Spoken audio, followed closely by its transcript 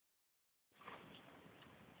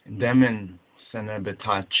Demin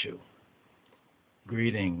Senebetachu.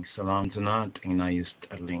 Greetings, Salam Tanat, Inayist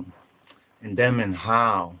Erling. And Demin,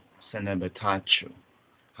 how Senebetachu?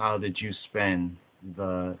 How did you spend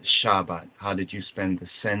the Shabbat? How did you spend the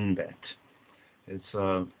Senbet? It's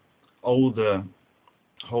a older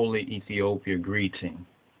Holy Ethiopia greeting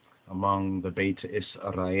among the Beta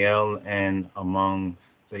Israel and among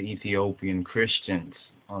the Ethiopian Christians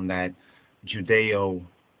on that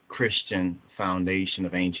Judeo-Christian foundation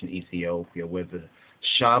of ancient Ethiopia, where the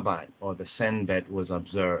Shabbat or the Senbet was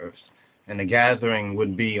observed. And the gathering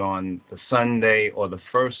would be on the Sunday or the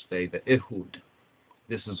first day, the Ehud.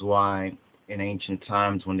 This is why in ancient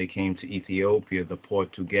times when they came to Ethiopia, the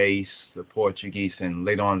Portuguese, and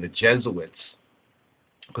later on the Jesuits,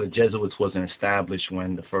 because the Jesuits wasn't established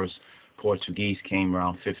when the first Portuguese came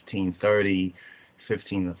around 1530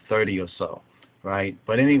 or so, right?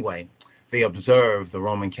 But anyway, they observed, the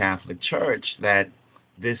Roman Catholic Church, that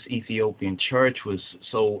this Ethiopian church was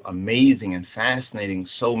so amazing and fascinating in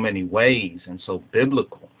so many ways and so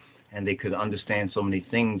biblical, and they could understand so many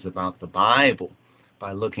things about the Bible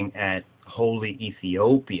by looking at holy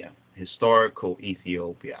Ethiopia, historical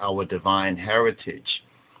Ethiopia, our divine heritage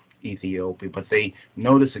Ethiopia. But they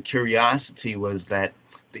noticed a curiosity was that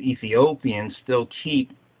the Ethiopians still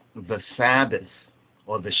keep the Sabbath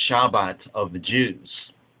or the Shabbat of the Jews.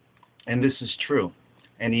 And this is true.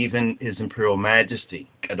 And even His Imperial Majesty,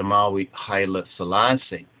 Kadamawi Haile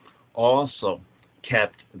Selassie, also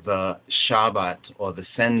kept the Shabbat or the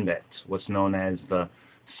Senbet, what's known as the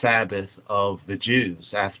Sabbath of the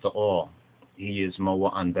Jews. After all, he is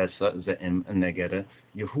Moa Anbesa Ze'im Negere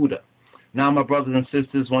Yehuda. Now, my brothers and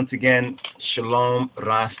sisters, once again, Shalom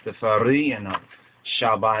Rastafari and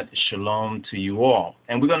Shabbat Shalom to you all.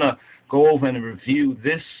 And we're going to go over and review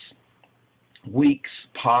this week's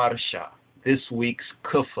Parsha, this week's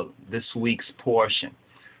Kufl, this week's portion,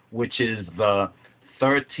 which is the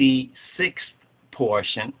 36th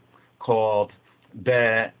portion called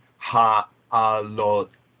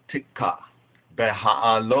BE-HAALOTEKHA.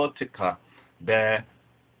 BE-HAALOTEKHA.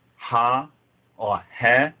 Be-Ha or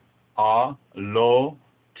He-A-Lo-Te-Ka.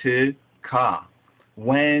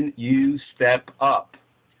 When you step up.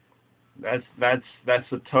 That's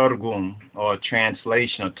a targum or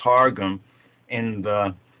translation, a targum in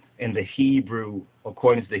the Hebrew,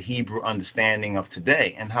 according to the Hebrew understanding of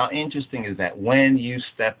today. And how interesting is that? When you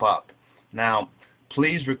step up. Now,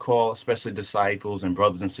 please recall, especially disciples and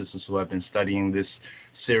brothers and sisters who have been studying this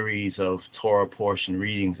series of Torah portion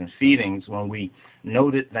readings and feedings, when we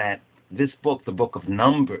noted that this book, the book of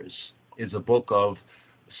Numbers, is a book of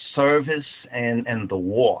service and the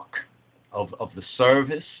walk, of the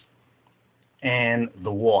service and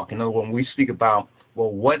the walk. In other words, when we speak about,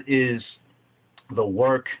 well, what is the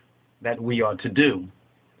work that we are to do?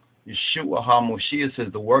 Yeshua HaMoshiach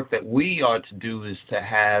says the work that we are to do is to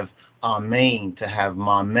have Amen, to have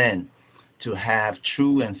Mamen, to have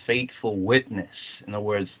true and faithful witness. In other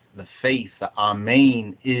words, the faith, the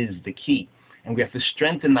Amen is the key. And we have to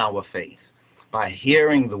strengthen our faith by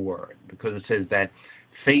hearing the word, because it says that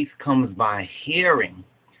faith comes by hearing,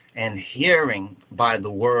 and hearing by the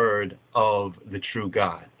word of the true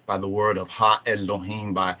God, by the word of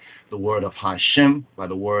Ha-Elohim, by the word of Hashem, by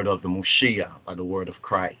the word of the Moshiach, by the word of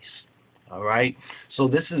Christ. All right? So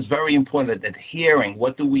this is very important, that hearing,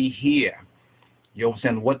 what do we hear? You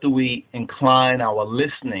understand? What do we incline our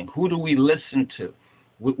listening? Who do we listen to?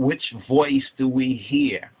 Which voice do we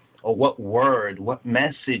hear? Or what word, what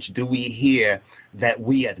message do we hear that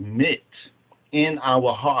we admit in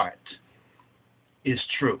our heart is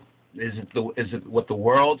true? Is it what the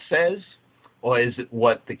world says? Or is it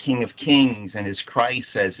what the King of Kings and his Christ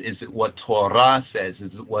says? Is it what Torah says?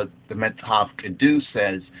 Is it what the Metav Kedush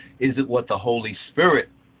says? Is it what the Holy Spirit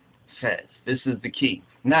says? This is the key.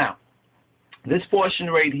 Now, this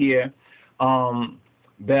portion right here,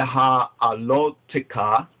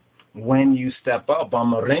 BE-HAALOTEKHA, when you step up,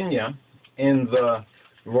 Amarinya, in the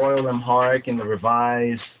Royal Amharic, in the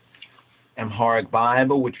Revised Amharic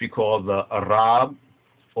Bible, which we call the Arab,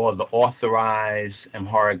 or the Authorized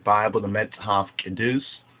Amharic Bible, the Metav Kedush,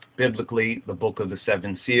 biblically the Book of the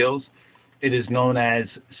Seven Seals. It is known as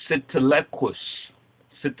Sitelekus,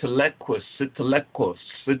 Sitelekus, Sitelekus,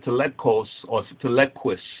 Sitelekus, or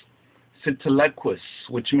Sitelekus, Sitelekus,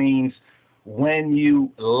 which means when you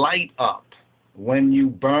light up, when you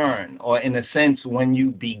burn, or in a sense, when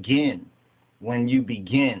you begin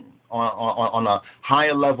on a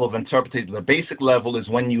higher level of interpretation. The basic level is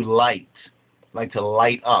when you light, like to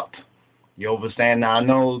light up. You understand? Now, I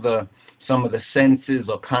know some of the senses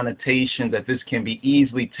or connotations that this can be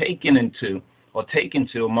easily taken to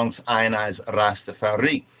amongst Ionized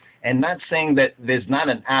Rastafari. And not saying that there's not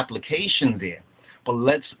an application there, but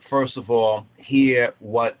let's first of all hear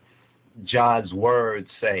what JAH's words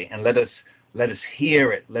say, and let us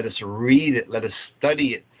hear it, let us read it, let us study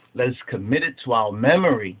it, let us commit it to our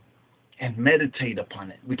memory and meditate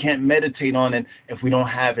upon it. We can't meditate on it if we don't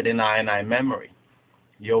have it in our memory.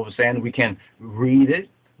 You understand? We can read it,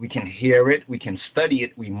 we can hear it, we can study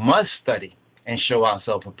it. We must study and show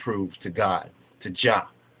ourselves approved to God, to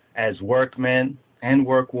JAH, as workmen and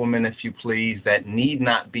workwomen, if you please, that need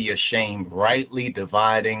not be ashamed, rightly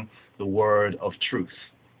dividing the word of truth.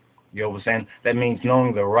 You understand? That means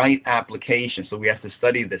knowing the right application. So we have to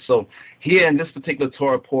study this. So here in this particular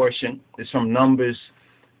Torah portion is from Numbers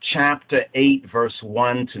chapter 8, verse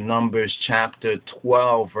 1 to Numbers chapter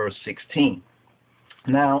 12, verse 16.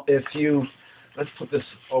 Now, let's put this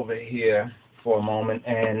over here for a moment,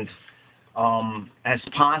 and as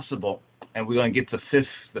possible, and we're going to get to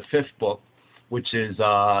the fifth book, which is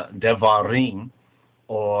Devarim,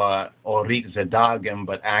 or Orit Zedagim,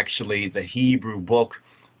 but actually the Hebrew book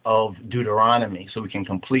of Deuteronomy, so we can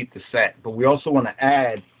complete the set. But we also want to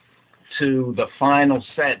add to the final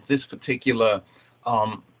set this particular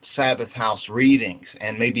Sabbath house readings,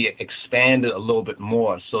 and maybe expand it a little bit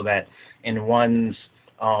more, so that in one's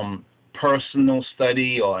personal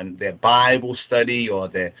study, or in their Bible study, or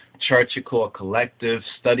their churchical or collective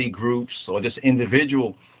study groups, or just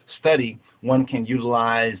individual study, one can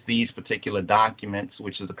utilize these particular documents,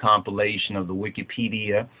 which is a compilation of the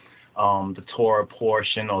Wikipedia, the Torah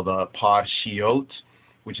portion, or the Parshiot,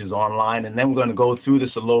 which is online. And then we're going to go through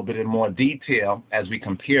this a little bit in more detail as we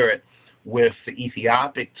compare it with the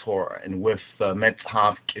Ethiopic Torah and with the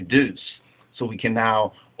Metzhaf Kedus, so we can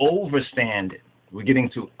now overstand it. We're getting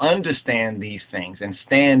to understand these things and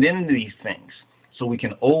stand in these things, so we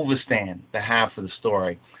can overstand the half of the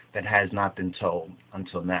story that has not been told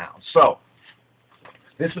until now. So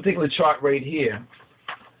this particular chart right here,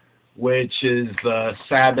 which is the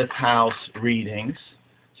Sabbath house readings,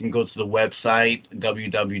 you can go to the website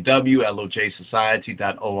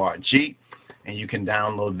www.lojsociety.org, and you can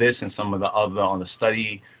download this and some of the other on the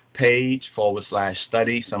study page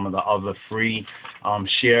 /study, some of the other free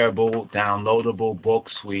shareable, downloadable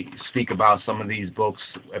books. We speak about some of these books.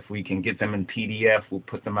 If we can get them in PDF, we'll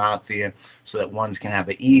put them out there so that ones can have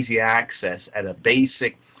an easy access at a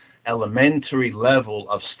basic elementary level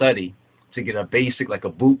of study, to get a basic, like a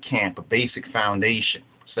boot camp, a basic foundation,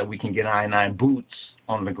 so that we can get I-9 boots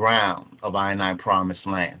on the ground of I-9 Promised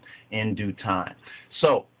Land in due time.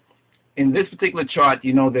 So in this particular chart,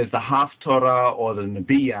 there's the Haftorah or the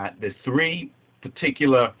Nabiyat. There's three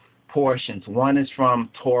particular portions. One is from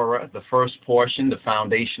Torah. The first portion, the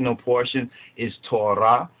foundational portion, is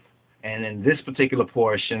Torah. And in this particular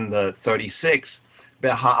portion, the 36,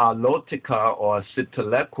 BE-HAALOTEKHA or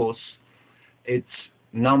Sitalekos, it's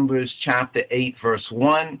Numbers chapter 8, verse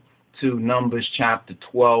 1 to Numbers chapter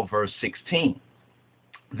 12, verse 16.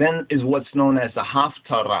 Then is what's known as the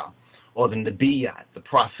Haftarah, or the Nabiyat, the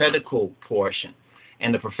prophetical portion.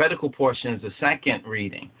 And the prophetical portion is the second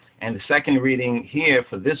reading. And the second reading here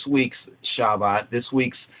for this week's Shabbat, this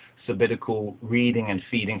week's Sabbatical reading and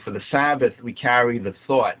feeding, for the Sabbath, we carry the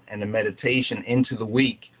thought and the meditation into the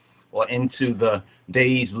week, or into the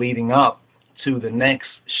days leading up to the next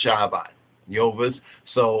Shabbat. Yovas.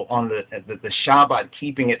 So on the Shabbat,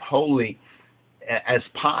 keeping it holy as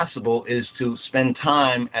possible is to spend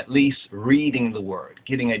time at least reading the word,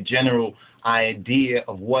 getting a general idea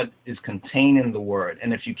of what is contained in the word.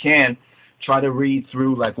 And if you can, try to read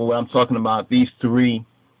through, like what I'm talking about, these three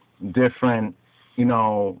different, we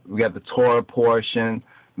got the Torah portion,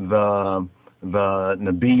 the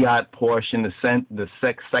Nabiyat portion, the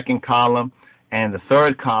second column, and the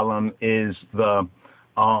third column is the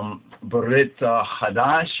Brit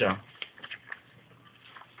Hadasha,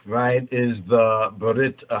 right, is the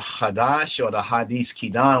Brit Hadash, or the Hadith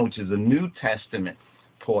Kidan, which is the New Testament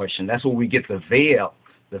portion. That's where we get the veil.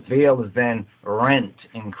 The veil is then rent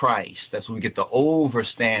in Christ. That's where we get the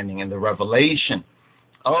overstanding and the revelation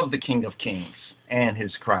of the King of Kings and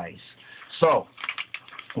his Christ. So,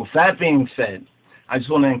 with that being said, I just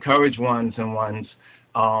want to encourage ones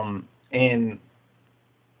in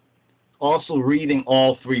also reading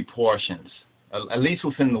all three portions, at least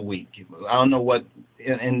within the week. I don't know what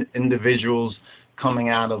individuals coming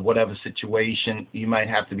out of whatever situation, you might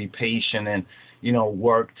have to be patient and,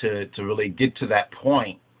 work to really get to that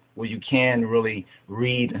point where you can really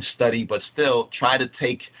read and study, but still try to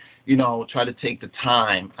take the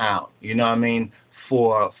time out,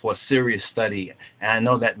 for serious study. And I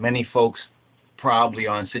know that many folks probably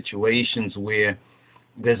are in situations where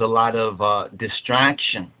there's a lot of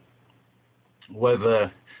distraction,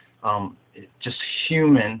 whether just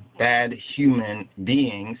human, bad human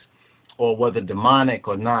beings, or whether demonic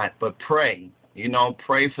or not, but pray. You know,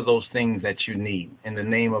 pray for those things that you need in the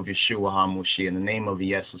name of Yeshua HaMashiach, in the name of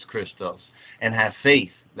Jesus Christos, and have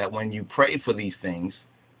faith that when you pray for these things,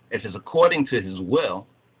 if it's according to His will,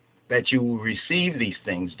 that you will receive these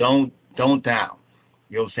things. Don't doubt.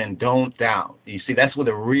 You know what I'm saying? Don't doubt. You see, that's where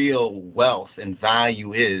the real wealth and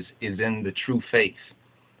value is in the true faith.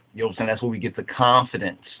 You know what I'm saying? That's where we get the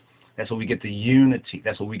confidence. That's where we get the unity.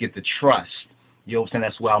 That's where we get the trust. You know what I'm saying?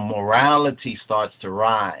 That's where our morality starts to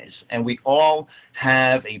rise. And we all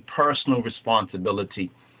have a personal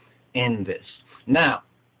responsibility in this. Now,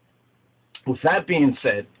 with that being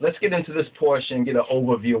said, let's get into this portion, get an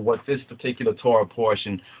overview of what this particular Torah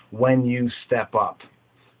portion, when you step up,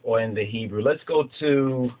 or in the Hebrew. Let's go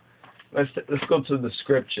to the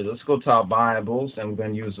scripture. Let's go to our Bibles, and we're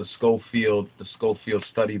going to use the Schofield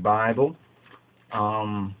Study Bible,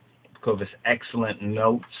 because it's excellent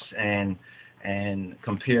notes and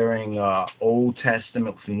comparing Old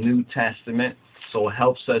Testament with New Testament, so it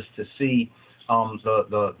helps us to see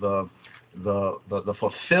the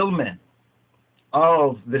fulfillment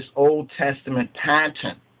of this Old Testament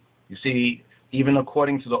pattern. You see, even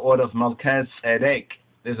according to the order of Melchizedek,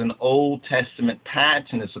 there's an Old Testament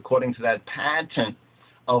pattern. It's according to that pattern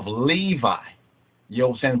of Levi. You know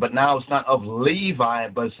what I'm saying? But now it's not of Levi,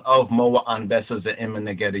 but it's of Moa Anbesa Ze'im and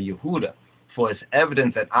Negeda Yehuda. For it's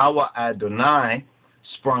evident that our Adonai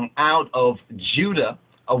sprung out of Judah,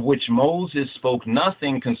 of which Moses spoke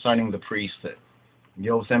nothing concerning the priesthood. You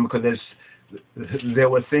know what I'm saying? Because there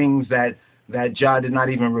were things that Jah did not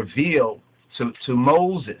even reveal to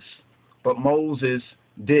Moses, but Moses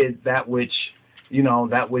did that which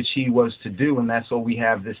he was to do, and that's why we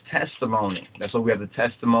have this testimony. That's why we have the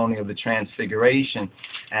testimony of the Transfiguration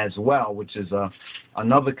as well, which is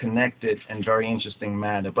another connected and very interesting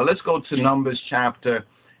matter. But let's go to Numbers chapter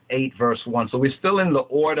 8, verse 1. So we're still in the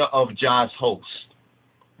order of Jah's host.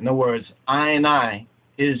 In other words, I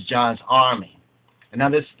is Jah's army. And now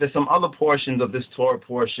there's some other portions of this Torah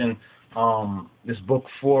portion, this book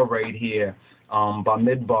 4 right here,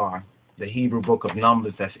 Bamidbar, the Hebrew book of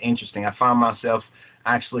Numbers, that's interesting. I found myself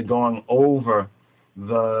actually going over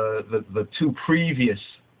the two previous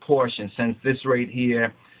portions, since this right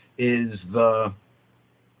here is the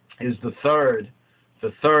third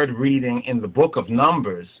reading in the book of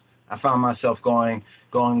Numbers. I found myself going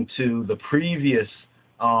to the previous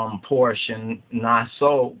portion,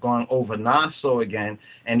 Naso, going over Naso again,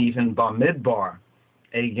 and even Bamidbar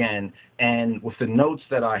again, and with the notes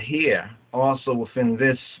that are here, also within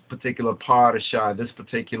this particular parashah, this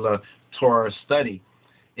particular Torah study,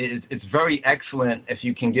 it's very excellent if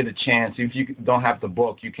you can get a chance. If you don't have the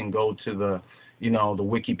book, you can go to the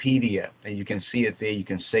Wikipedia, and you can see it there, you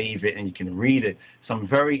can save it, and you can read it. Some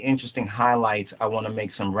very interesting highlights I want to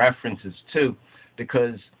make some references to,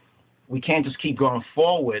 because we can't just keep going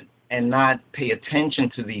forward and not pay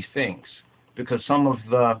attention to these things, because some of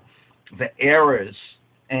the errors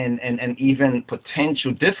and even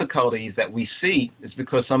potential difficulties that we see is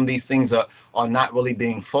because some of these things are not really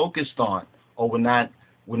being focused on, or we're not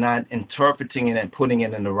interpreting it and putting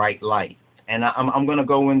it in the right light. And I'm going to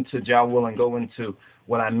go into Jah will and go into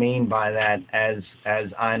what I mean by that as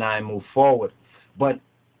I move forward. But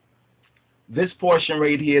this portion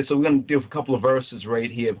right here, so we're going to do a couple of verses right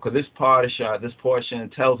here, because this portion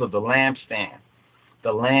tells of the lampstand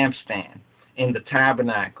in the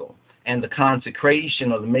tabernacle, and the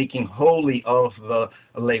consecration or the making holy of the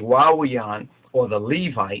Lewawian, or the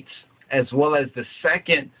Levites, as well as the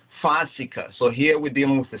second Fasika. So here we're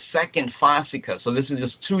dealing with the second Fasika. So this is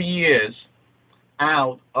just 2 years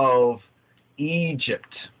out of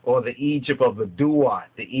Egypt, or the Egypt of the Duat,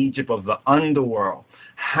 the Egypt of the underworld.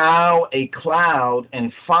 How a cloud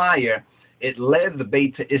and fire, it led the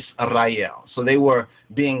Beit Israel. So they were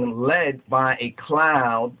being led by a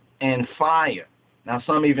cloud and fire. Now,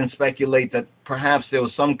 some even speculate that perhaps there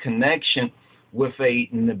was some connection with a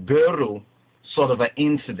Nibiru sort of an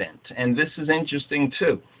incident. And this is interesting,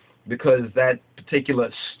 too, because that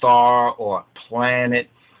particular star or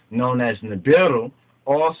planet known as Nibiru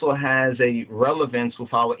also has a relevance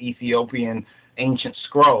with our Ethiopian ancient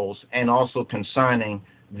scrolls, and also concerning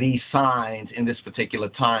these signs in this particular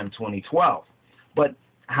time, 2012. But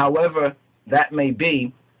however that may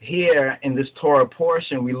be, here in this Torah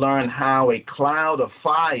portion, we learn how a cloud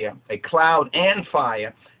and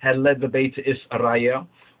fire had led the Beit Israel.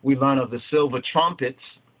 We learn of the silver trumpets,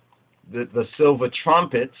 the silver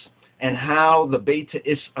trumpets, and how the Beit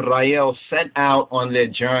Israel set out on their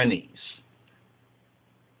journeys.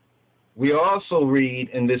 We also read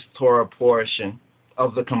in this Torah portion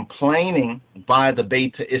of the complaining by the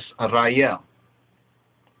Beta Israel.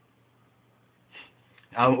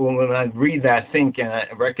 When I read that, I think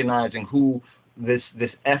recognizing who these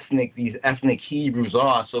ethnic Hebrews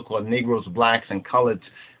are, so-called Negroes, blacks, and coloreds,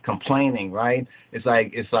 complaining, right? It's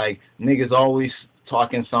like niggas always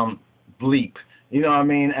talking some bleep. You know what I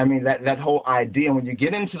mean? I mean that whole idea. When you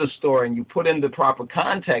get into the story and you put in the proper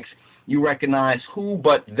context, you recognize who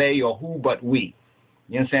but they or who but we.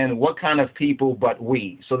 You understand? What kind of people but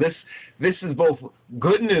we? So this is both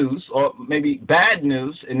good news or maybe bad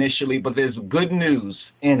news initially, but there's good news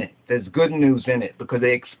in it. There's good news in it because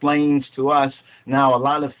it explains to us now a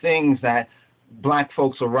lot of things that black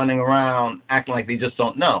folks are running around acting like they just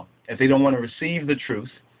don't know. If they don't want to receive the truth,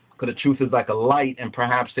 because the truth is like a light, and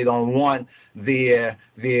perhaps they don't want their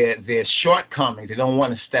shortcomings. They don't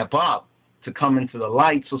want to step up to come into the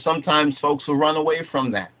light. So sometimes folks will run away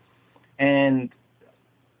from that. And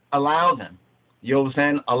allow them. You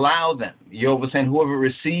understand? Allow them. You understand? Whoever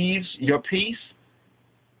receives your peace,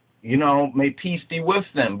 may peace be with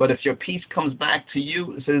them. But if your peace comes back to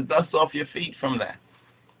you, it says, dust off your feet from that.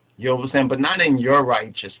 You understand? But not in your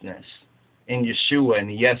righteousness, in Yeshua and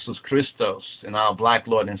Jesus Christos, in our black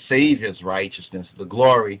Lord and Savior's righteousness, the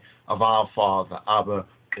glory of our Father, Abba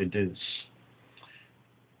Kedus.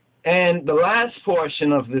 And the last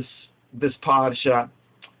portion of this parasha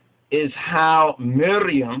is how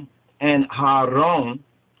Miriam and Aaron,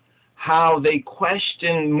 how they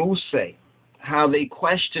questioned Moses, how they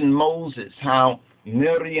questioned Moses, how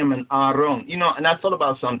Miriam and Aaron, and I thought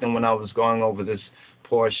about something when I was going over this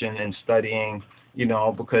portion and studying,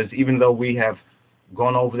 because even though we have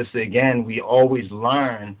gone over this again, we always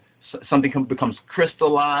learn something becomes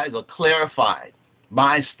crystallized or clarified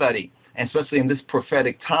by study, and especially in this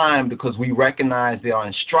prophetic time, because we recognize there are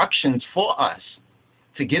instructions for us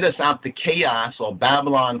to get us out the chaos or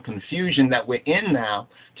Babylon confusion that we're in now,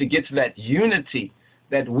 to get to that unity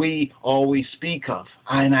that we always speak of.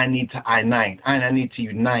 I need to unite. I need to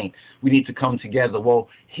unite. We need to come together. Well,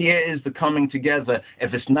 here is the coming together.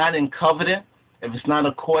 If it's not in covenant, if it's not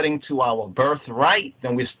according to our birthright,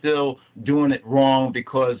 then we're still doing it wrong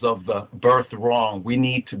because of the birth wrong. We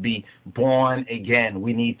need to be born again.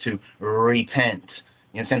 We need to repent.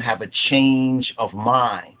 You understand? Have a change of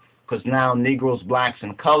mind. Because now Negroes, blacks,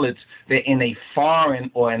 and coloreds, they're in a foreign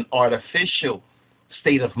or an artificial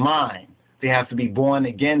state of mind. They have to be born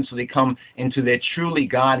again so they come into their truly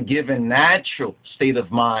God-given natural state of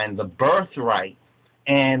mind, the birthright.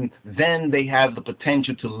 And then they have the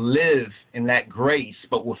potential to live in that grace,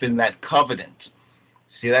 but within that covenant.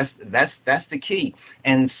 See, that's the key.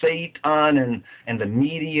 And Satan and the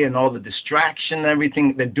media and all the distraction and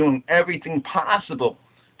everything, they're doing everything possible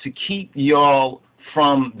to keep y'all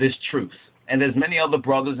from this truth. And there's many other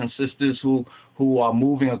brothers and sisters who are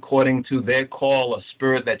moving according to their call or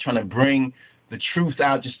spirit, that trying to bring the truth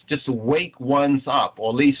out, just to wake ones up,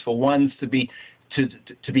 or at least for ones to be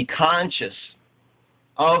conscious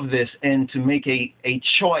of this and to make a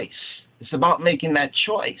choice. It's about making that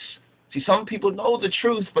choice. See, some people know the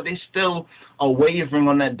truth, but they still are wavering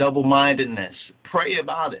on that double-mindedness. Pray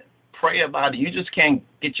about it. Pray about it. You just can't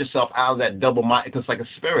get yourself out of that double-minded, because it's like a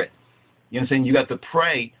spirit. You know what I'm saying? You got to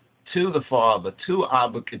pray to the Father, to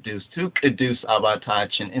Abba Kedus, to Kedus Abba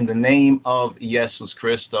Tachin, in the name of Jesus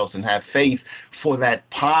Christos, and have faith for that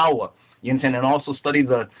power. You understand? And also study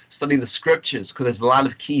the scriptures, because there's a lot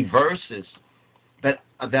of key verses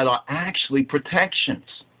that are actually protections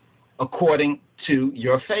according to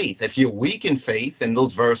your faith. If you're weak in faith, then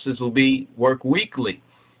those verses will work weakly.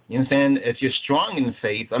 You understand? If you're strong in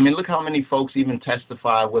faith, I mean, look how many folks even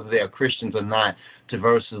testify, whether they are Christians or not, to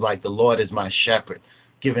verses like, the Lord is my shepherd,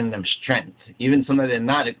 giving them strength. Even some that they're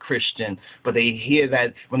not a Christian, but they hear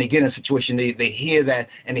that when they get in a situation, they hear that,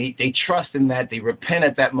 and they trust in that, they repent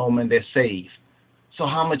at that moment, they're saved. So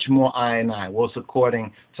how much more I and I? Well, it's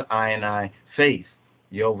according to I and I faith.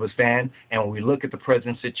 You understand? And when we look at the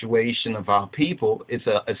present situation of our people, it's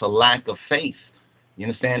a lack of faith. You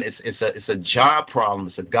understand? It's a job problem.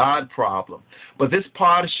 It's a God problem. But this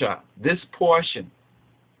parsha, this portion,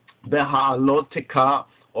 BE-HAALOTEKHA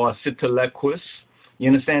or Sitelekus, you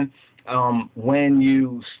understand? When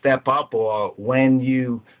you step up or when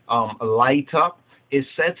you light up, it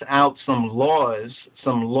sets out some laws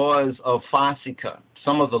of Fasika.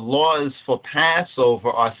 Some of the laws for Passover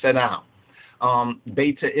are set out.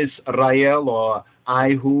 Beta Israel or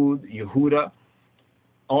Yehuda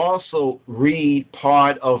also read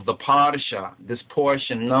part of the Parsha, this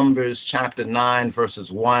portion, Numbers chapter 9, verses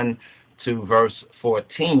 1 to verse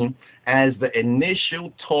 14, as the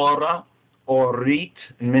initial Torah or Rit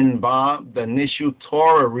Minbar, the initial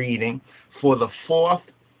Torah reading for the 4th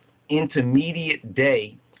intermediate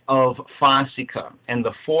day of Fasika. And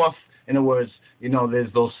the fourth, in other words,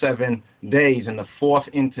 there's those 7 days, and the fourth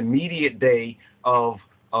intermediate day of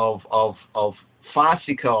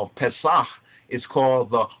Fasika, of Pesach, is called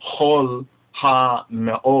the Chol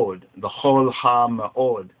HaMeod, the Chol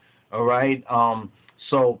HaMeod. All right.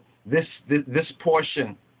 So this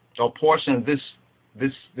portion, or portion of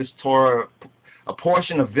this Torah, a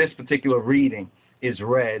portion of this particular reading is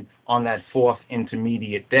read on that fourth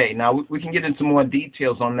intermediate day. Now, we can get into more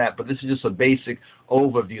details on that, but this is just a basic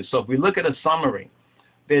overview. So if we look at a summary,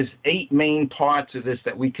 there's 8 main parts of this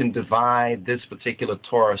that we can divide this particular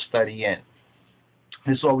Torah study in.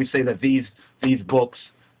 This is why we say that these books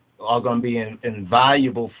are going to be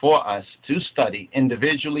invaluable for us to study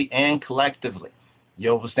individually and collectively.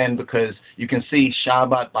 You understand? Because you can see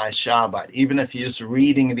Shabbat by Shabbat, even if you're just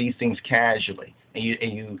reading these things casually, and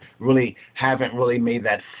you really haven't really made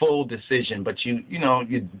that full decision, but you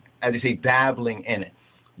as you say, dabbling in it.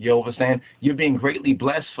 You understand? You're being greatly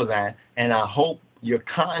blessed for that, and I hope you're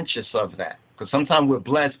conscious of that. Because sometimes we're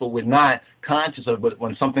blessed, but we're not conscious of it. But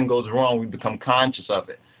when something goes wrong, we become conscious of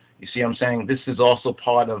it. You see what I'm saying? This is also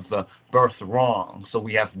part of the birth wrong. So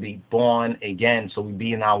we have to be born again, so we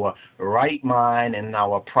be in our right mind and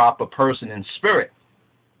our proper person and spirit.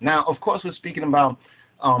 Now, of course, we're speaking about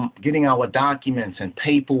getting our documents and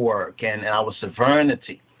paperwork and our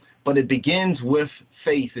sovereignty. But it begins with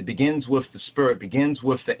faith. It begins with the spirit. It begins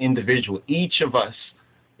with the individual. Each of us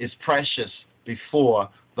is precious before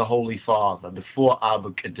the Holy Father, before Abba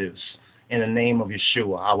Kadus, in the name of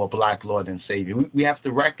Yeshua, our black Lord and Savior. We have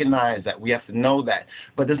to recognize that. We have to know that.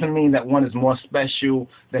 But it doesn't mean that one is more special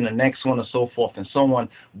than the next one, or so forth and so on.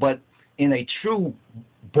 But in a true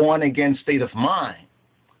born-again state of mind,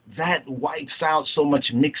 that wipes out so much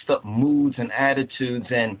mixed up moods and attitudes.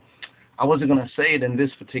 And I wasn't going to say it in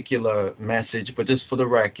this particular message, but just for the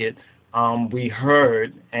record, we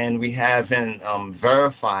heard, and we haven't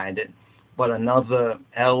verified it, but another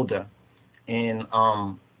elder in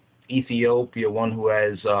Ethiopia, one who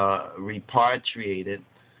has repatriated,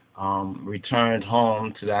 returned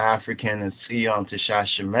home to the African and Sion, to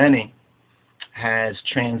Shashamene, has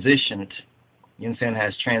transitioned. You understand?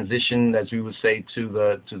 Has transitioned, as we would say, to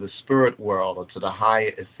the spirit world, or to the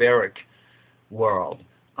higher etheric world,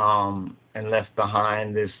 and left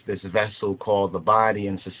behind this vessel called the body.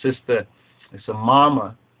 And it's a sister, it's a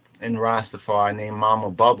mama in Rastafari named Mama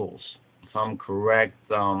Bubbles. If I'm correct,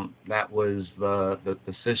 that was the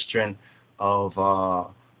sister of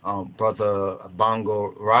Brother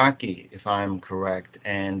Bongo Rocky, if I'm correct.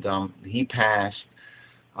 And he passed,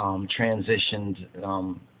 transitioned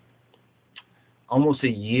almost a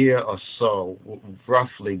year or so,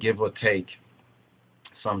 roughly, give or take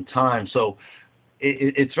some time. So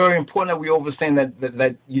it's very important that we understand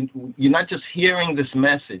that you're not just hearing this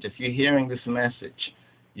message. If you're hearing this message,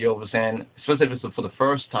 you understand, especially if it's for the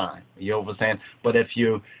first time, you understand. But if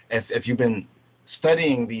you've been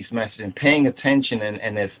studying these messages and paying attention,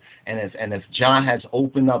 and if JAH has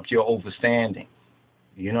opened up your understanding,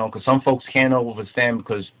 because some folks can't understand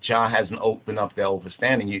because JAH hasn't opened up their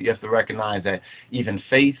understanding. You have to recognize that even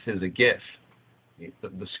faith is a gift.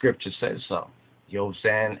 The scripture says so. You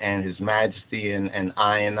understand? And His Majesty and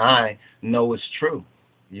I know it's true.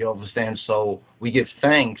 You understand? So we give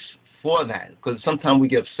thanks for that, because sometimes we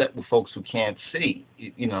get upset with folks who can't see,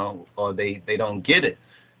 or they don't get it.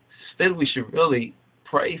 Still, we should really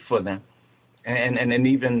pray for them, and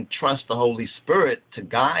even trust the Holy Spirit to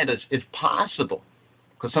guide us if possible.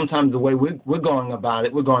 Because sometimes the way we're going about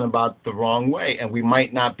it, we're going about the wrong way, and we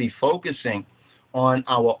might not be focusing on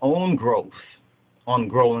our own growth, on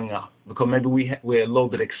growing up, because maybe we're a little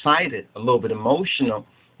bit excited, a little bit emotional,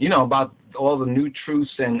 about all the new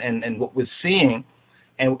truths and what we're seeing,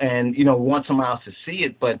 and we want someone else to see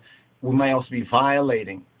it, but we might also be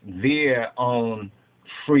violating their own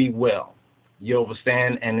free will. You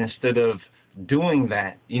understand? And instead of doing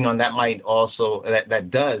that, that might also,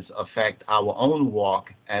 that does affect our own walk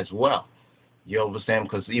as well. You understand?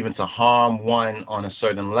 Because even to harm one on a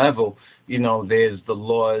certain level, there's the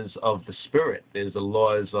laws of the spirit. There's the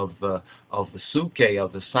laws of the suke,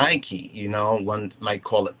 of the psyche. One might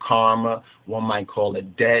call it karma. One might call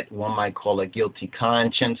it debt. One might call it guilty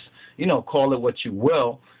conscience. Call it what you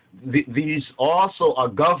will. These also are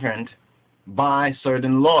governed by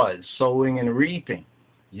certain laws, sowing and reaping.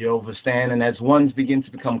 You understand? And as ones begin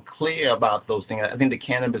to become clear about those things, I think the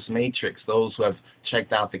Cannabis Matrix, those who have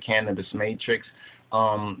checked out the Cannabis Matrix, the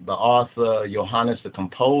author, Johannes, the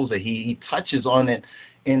composer, he touches on it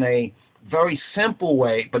in a very simple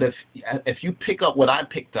way. But if you pick up what I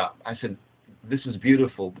picked up, I said, this is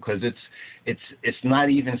beautiful because it's not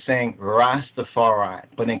even saying Rastafari,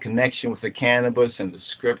 but in connection with the cannabis and the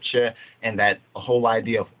scripture and that whole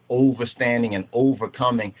idea of overstanding and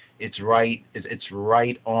overcoming, it's right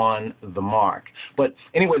on the mark. But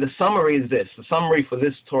anyway, the summary is this. The summary for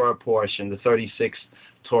this Torah portion, the 36th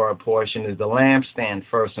Torah portion, is the lampstand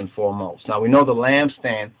first and foremost. Now we know the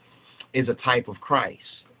lampstand is a type of Christ.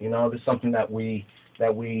 You know, this is something that we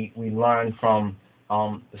learn from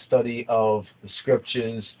the study of the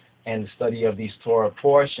scriptures and the study of these Torah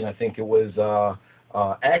portion. I think it was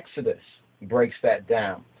Exodus breaks that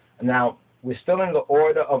down. Now, we're still in the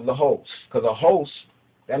order of the host, because a host,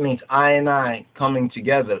 that means I and I coming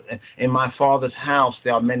together. In my Father's house,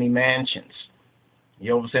 there are many mansions.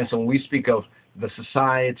 You understand? So when we speak of the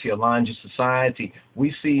society, Elijah society,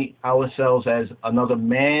 we see ourselves as another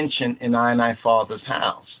mansion in I and I Father's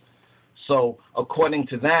house. So according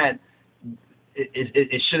to that,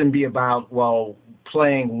 it shouldn't be about, well,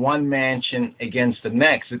 playing one mansion against the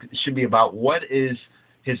next. It should be about what is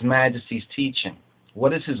His Majesty's teaching.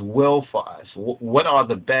 What is His will for us? What are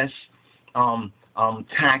the best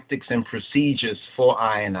tactics and procedures for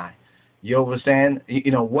I and I? You understand?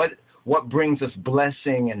 You know, what brings us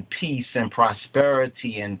blessing and peace and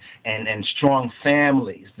prosperity and strong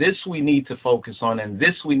families? This we need to focus on, and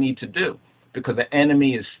this we need to do, because the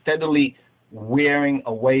enemy is steadily wearing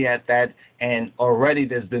away at that, and already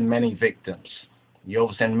there's been many victims. You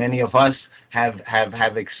understand? Many of us have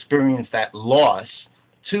experienced that loss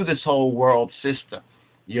to this whole world system.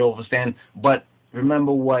 You understand? But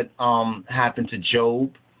remember what happened to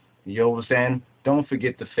Job. You understand? Don't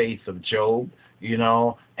forget the faith of Job. You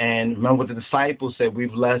know, and remember what the disciples said: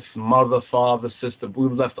 we've left mother, father, sister,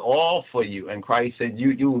 we've left all for you. And Christ said,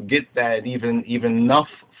 you will get that even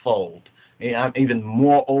enough-fold, even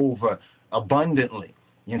moreover, abundantly.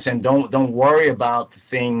 You understand? Don't worry about the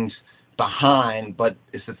things behind, but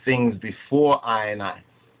it's the things before I and I.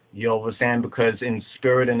 You understand? Because in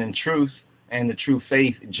spirit and in truth and the true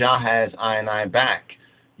faith, JAH has I and I back.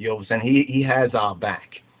 You understand? He has our back.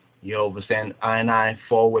 You understand? I and I,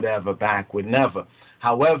 forward ever, backward never.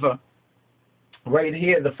 However, right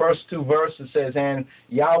here, the first two verses says, and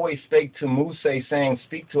Yahweh spake to Moses, saying,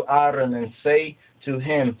 speak to Aaron and say to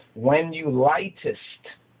him, when you lightest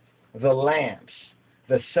the lamps,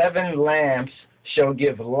 the 7 lamps shall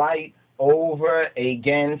give light over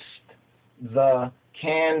against the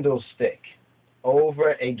candlestick.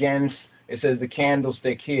 Over against, it says the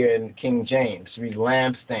candlestick here in King James, read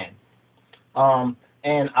lampstand.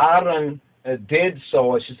 And Aaron did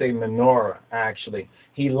so, I should say menorah, actually.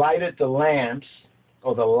 He lighted the lamps,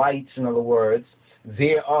 or the lights, in other words,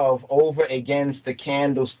 thereof over against the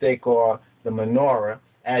candlestick, or the menorah,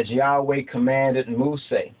 as Yahweh commanded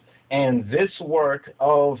Moses. And this work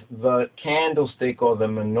of the candlestick, or the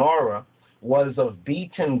menorah, was of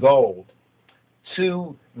beaten gold.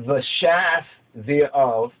 To the shaft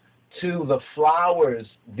thereof, to the flowers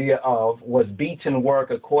thereof, was beaten work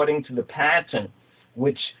according to the pattern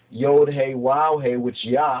which Yod-He, Waw-He, which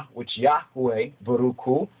Yahweh,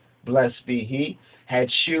 Baruch, blessed be He, had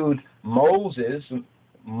shewed Moses,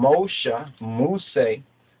 Moshe,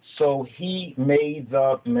 so he made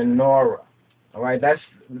the menorah. All right,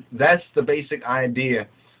 that's the basic idea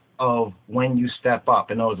of when you step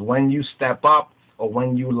up. In other words, when you step up, or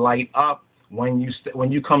when you light up, when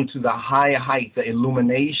you come to the higher height, the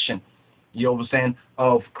illumination, you understand,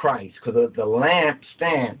 of Christ. Because the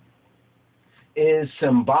lampstand is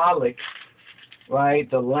symbolic, right?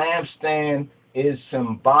 The lampstand is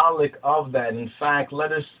symbolic of that. In fact,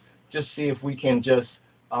 let us just see if we can just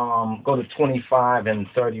go to 25 and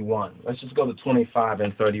 31. Let's just go to 25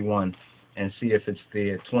 and 31 and see if it's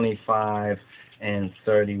there. 25 and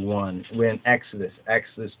 31. We're in Exodus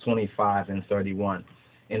 25 and 31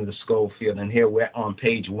 in the Schofield. And here we're on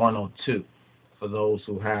page 102 for those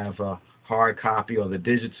who have a hard copy or the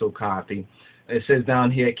digital copy. It says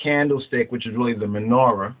down here, candlestick, which is really the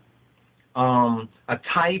menorah, a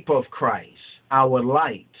type of Christ, our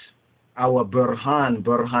light, our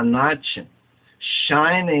burhanachin,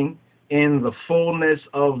 shining in the fullness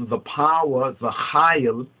of the power, the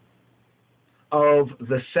chayil, of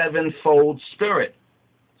the sevenfold spirit.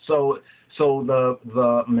 So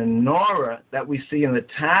the menorah that we see in the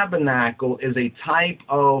tabernacle is a type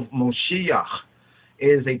of Moshiach,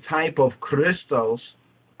 is a type of Christos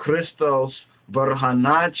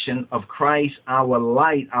Burhanachin, of Christ, our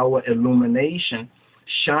light, our illumination,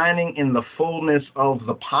 shining in the fullness of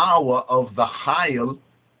the power of the chayil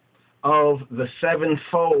of the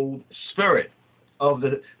sevenfold spirit, of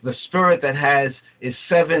the spirit that is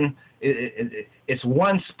seven. It's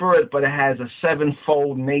one spirit, but it has a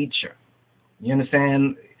sevenfold nature. You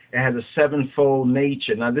understand? It has a sevenfold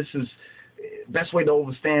nature. Now, this is best way to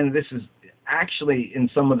understand this is actually in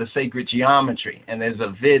some of the sacred geometry, and there's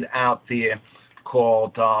a vid out there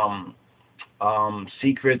called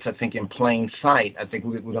Secrets, I think, in Plain Sight. I think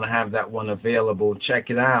we're going to have that one available. Check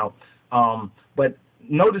it out. But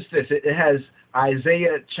notice this. It has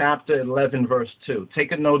Isaiah chapter 11, verse 2.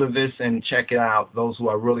 Take a note of this and check it out, those who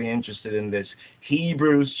are really interested in this.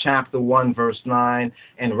 Hebrews chapter 1, verse 9,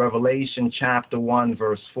 and Revelation chapter 1,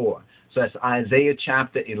 verse 4. So that's Isaiah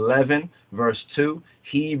chapter 11, verse 2,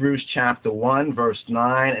 Hebrews chapter 1, verse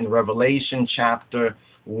 9, and Revelation chapter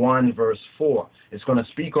 1, verse 4. It's going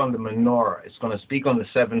to speak on the menorah. It's going to speak on the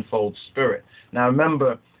sevenfold spirit. Now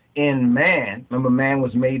remember, in man, man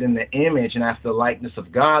was made in the image and after the likeness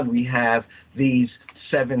of God. We have these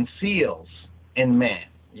seven seals in man.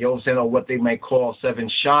 You know what I'm saying? Or what they may call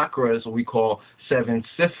seven chakras, or we call seven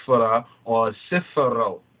siphra or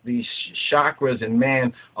sipharo. These chakras in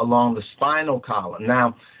man along the spinal column.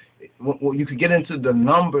 Now, you could get into the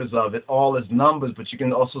numbers of it, all as numbers, but you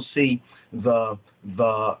can also see the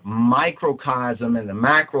microcosm and the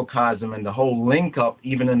macrocosm and the whole link up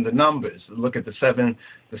even in the numbers. Look at the seven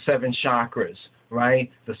chakras, right?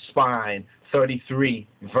 The spine, 33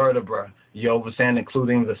 vertebra, you know what I'm saying,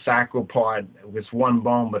 including the sacral part with one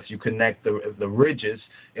bone, but if you connect the ridges,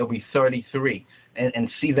 it'll be 33.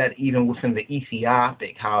 And see that even within the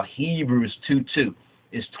Ethiopic, how Hebrews 2:2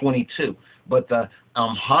 is 22. But the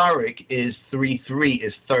Amharic is 3:3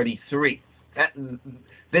 is 33.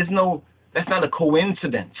 That's not a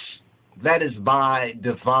coincidence. That is by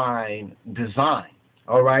divine design.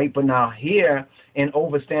 All right. But now here in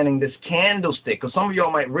understanding this candlestick, because some of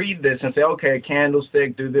y'all might read this and say, okay, a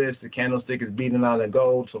candlestick, do this. The candlestick is beating out of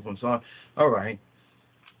gold, so from so on. All right.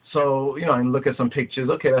 So, you know, and look at some pictures.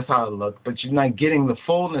 Okay, that's how it looks. But you're not getting the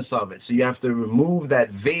fullness of it. So you have to remove that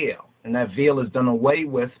veil. And that veil is done away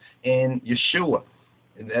with in Yeshua.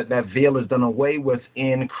 That veil is done away with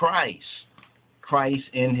in Christ. Christ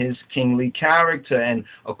in his kingly character and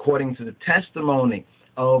according to the testimony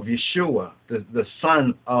of Yeshua, the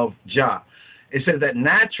son of JAH. It says that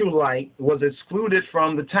natural light was excluded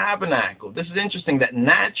from the tabernacle. This is interesting, that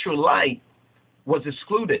natural light was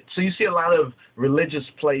excluded. So you see a lot of religious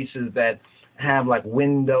places that have like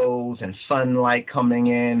windows and sunlight coming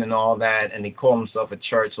in and all that, and they call themselves a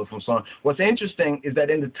church, so from so on. What's interesting is that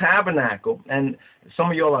in the tabernacle, and some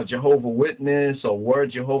of y'all are Jehovah Witness or were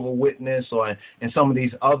Jehovah Witness or in some of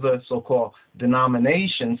these other so-called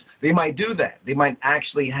denominations, they might do that. They might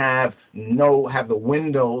actually have the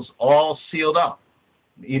windows all sealed up.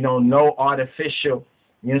 You know, no artificial,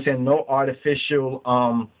 you understand, no artificial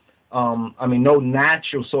no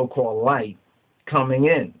natural so-called light coming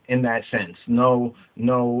in that sense. No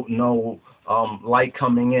light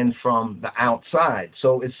coming in from the outside.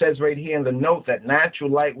 So it says right here in the note that natural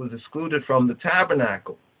light was excluded from the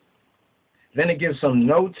tabernacle. Then it gives some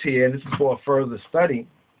notes here. This is for a further study.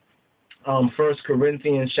 1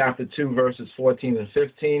 Corinthians chapter 2, verses 14 and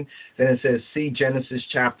 15. Then it says, see Genesis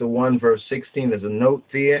chapter 1, verse 16. There's a note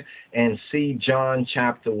there. And see John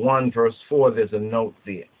chapter 1, verse 4. There's a note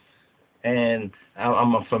there. And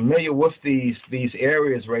I'm familiar with these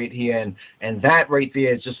areas right here, and that right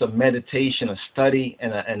there is just a meditation, a study,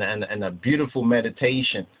 and a beautiful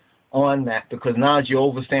meditation on that, because now as you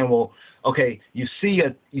understand, well, okay, you see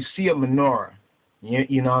a menorah,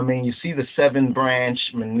 you know what I mean? You see the 7-branch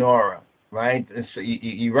menorah, right? And so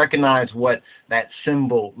you recognize what that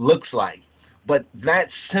symbol looks like, but that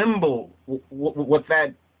symbol, what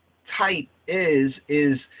that type is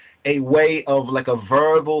a way of like a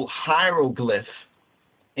verbal hieroglyph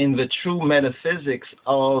in the true metaphysics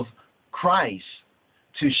of Christ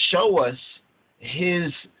to show us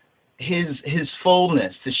his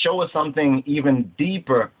fullness, to show us something even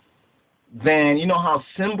deeper than, you know how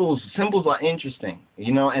symbols are interesting,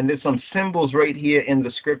 you know, and there's some symbols right here in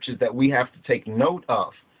the scriptures that we have to take note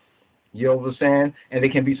of. You know what I'm saying? And they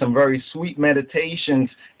can be some very sweet meditations,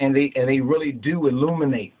 and they really do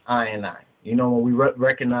illuminate I and I. You know, when we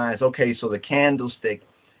recognize, okay, so the candlestick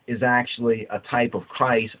is actually a type of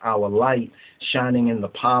Christ, our light, shining in the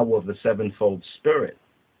power of the sevenfold spirit.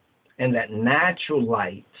 And that natural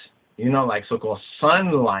light, you know, like so-called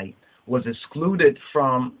sunlight, was excluded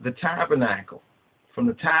from the tabernacle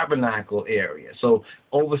area. So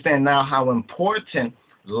understand now how important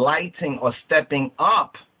lighting or stepping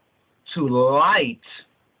up to light,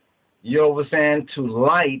 you understand, to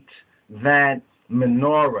light that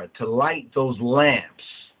menorah, to light those lamps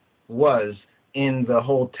was in the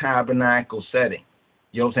whole tabernacle setting.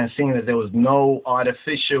 You know what I'm saying? Seeing that there was no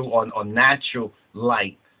artificial or natural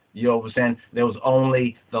light. You know what I'm saying? There was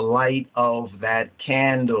only the light of that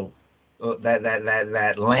candle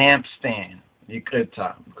that lampstand. You could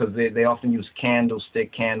talk because they often use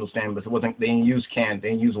candlestand, but it wasn't. They didn't use they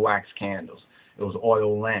didn't use wax candles. It was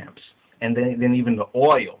oil lamps, and then even the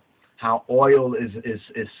oil. How oil is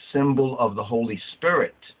symbol of the Holy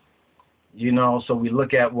Spirit. You know, so we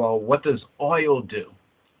look at, well, what does oil do?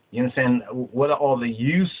 You understand? What are all the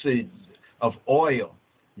usage of oil?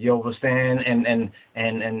 You understand?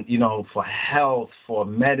 And you know, for health, for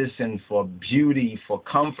medicine, for beauty, for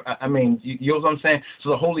comfort. I mean, you know what I'm saying? So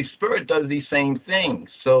the Holy Spirit does these same things.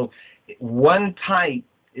 So one type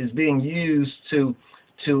is being used to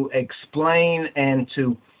explain and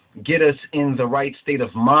to get us in the right state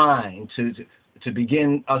of mind, to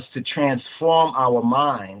begin us to transform our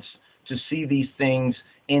minds, to see these things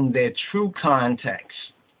in their true context.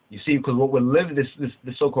 You see, because what we're living, this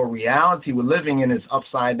so-called reality we're living in is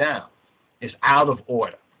upside down. It's out of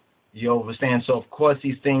order. You understand? So, of course,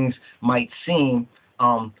 these things might seem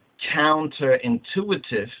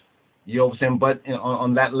counterintuitive, you understand, but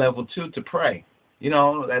on that level, too, to pray. You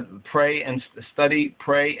know, that pray and study,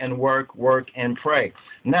 pray and work and pray.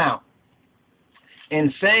 Now,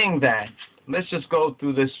 in saying that, let's just go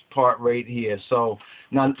through this part right here. So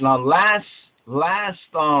now last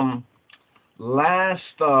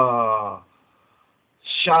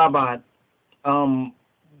Shabbat,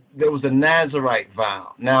 there was a Nazarite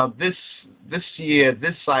vow. Now this year,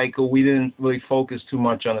 this cycle, we didn't really focus too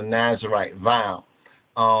much on the Nazarite vow,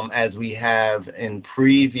 as we have in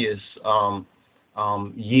previous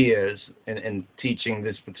years in teaching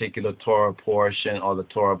this particular Torah portion, or the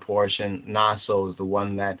Torah portion. Naso is the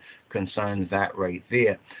one that concerns that right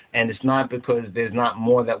there. And it's not because there's not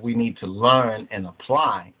more that we need to learn and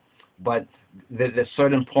apply, but there's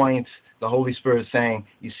certain points the Holy Spirit is saying,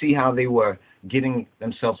 you see how they were getting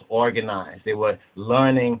themselves organized. They were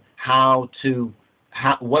learning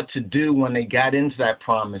what to do when they got into that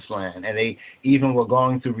promised land. And they even were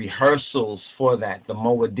going through rehearsals for that. The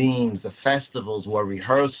Moedims, the festivals, were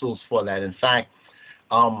rehearsals for that. In fact,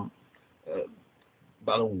 about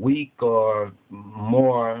a week or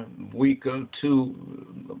more, week or two,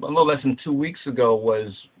 a little less than 2 weeks ago,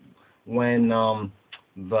 was when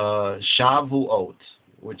the Shavuot,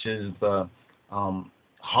 which is the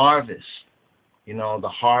harvest, you know, the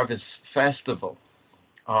harvest festival,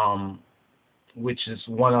 which is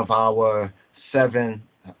one of our 7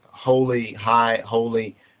 high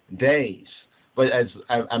holy days. But as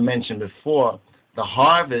I mentioned before, the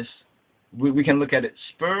harvest, we can look at it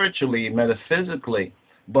spiritually, metaphysically,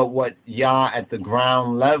 but what Yah at the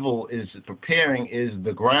ground level is preparing is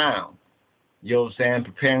the ground. You know what I'm saying?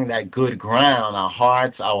 Preparing that good ground, our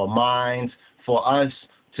hearts, our minds, for us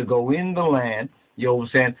to go in the land, you know what I'm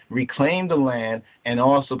saying, reclaim the land, and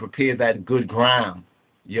also prepare that good ground.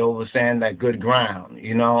 You understand? That good ground.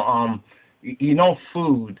 You know,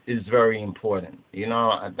 food is very important. You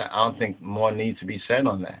know, I don't think more needs to be said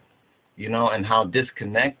on that. You know, and how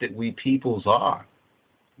disconnected we peoples are.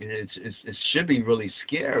 It should be really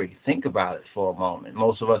scary. Think about it for a moment.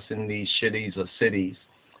 Most of us in these cities or cities,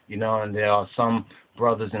 you know, and there are some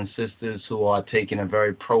brothers and sisters who are taking a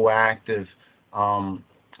very proactive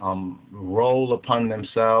role upon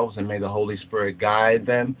themselves, and may the Holy Spirit guide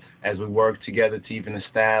them as we work together to even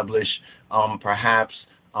establish perhaps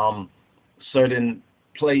certain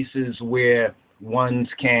places where ones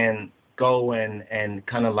can go and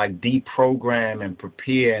kind of like deprogram and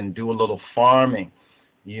prepare and do a little farming,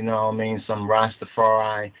 you know what I mean, some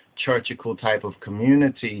Rastafari churchical type of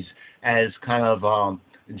communities as kind of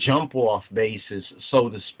jump-off bases, so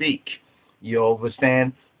to speak. You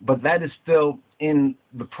understand? But that is still in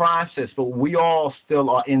the process, but we all still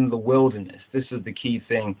are in the wilderness. This is the key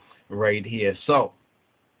thing right here. So,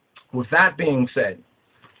 with that being said,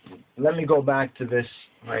 let me go back to this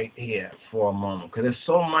right here for a moment, because there's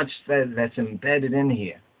so much that's embedded in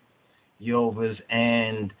here, Yovas,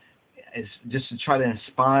 and it's just to try to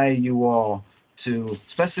inspire you all to,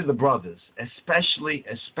 especially the brothers, especially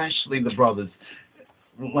the brothers.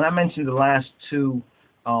 When I mentioned the last 2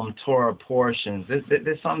 Torah portions,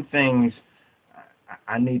 there's some things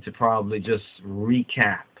I need to probably just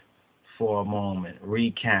recap for a moment.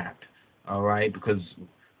 All right, because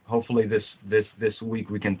hopefully this week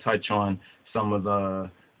we can touch on some of the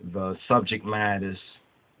subject matters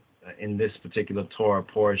in this particular Torah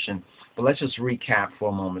portion. But let's just recap for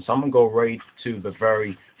a moment. So I'm going to go right to the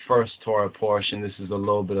very first Torah portion. This is a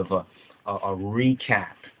little bit of a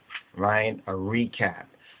recap, right? A recap.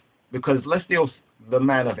 Because let's deal with the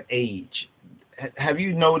matter of age. Have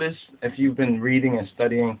you noticed, if you've been reading and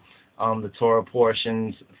studying the Torah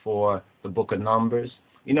portions for the book of Numbers,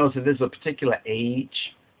 you know, so there's a particular age,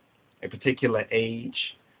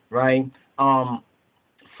 right?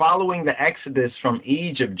 Following the exodus from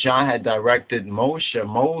Egypt, JAH had directed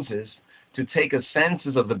Moses, to take a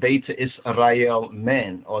census of the Beta Israel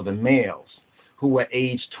men, or the males, who were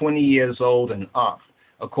aged 20 years old and up.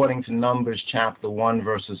 According to Numbers chapter 1,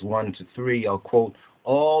 verses 1 to 3, I'll quote,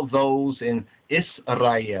 all those in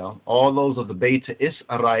Israel, all those of the Beta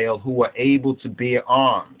Israel who were able to bear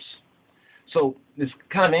arms. So it's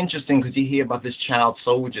kind of interesting because you hear about this child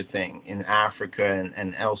soldier thing in Africa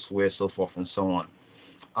and elsewhere, so forth and so on.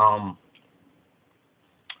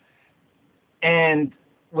 And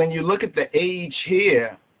when you look at the age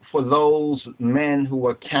here for those men who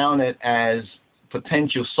were counted as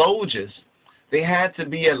potential soldiers, they had to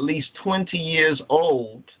be at least 20 years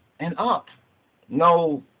old and up.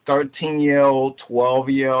 No 13-year-old,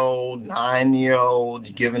 12-year-old,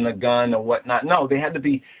 9-year-old given a gun or whatnot. No, they had to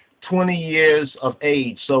be 20 years of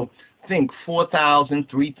age. So think 4,000,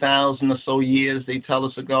 3,000 or so years, they tell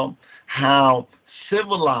us ago, how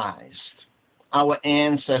civilized our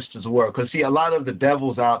ancestors were. Because, see, a lot of the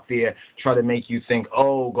devils out there try to make you think,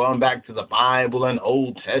 oh, going back to the Bible and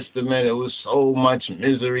Old Testament, it was so much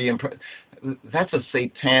misery. And that's a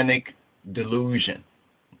satanic delusion.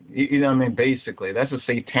 You know what I mean? Basically, that's a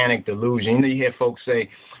satanic delusion. You know, you hear folks say,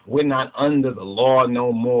 we're not under the law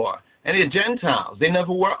no more. And they're Gentiles. They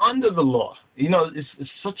never were under the law. You know, it's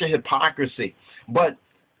such a hypocrisy. But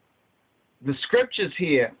the scriptures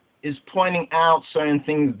here is pointing out certain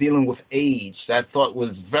things dealing with age that I thought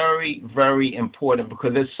was very, very important,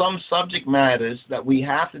 because there's some subject matters that we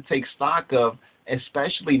have to take stock of,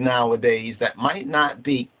 especially nowadays, that might not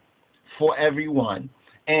be for everyone,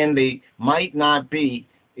 and they might not be,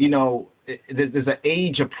 you know, there's an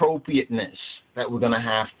age appropriateness that we're going to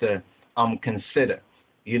have to consider,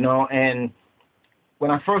 you know. And when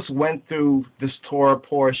I first went through this Torah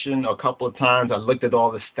portion a couple of times, I looked at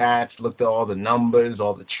all the stats, looked at all the numbers,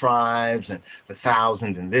 all the tribes, and the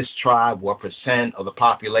thousands in this tribe, what percent of the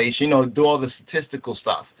population, you know, do all the statistical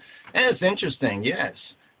stuff. And it's interesting, yes.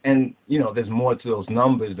 And, you know, there's more to those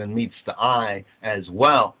numbers than meets the eye as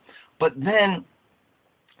well. But then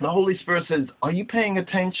the Holy Spirit says, are you paying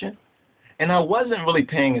attention? And I wasn't really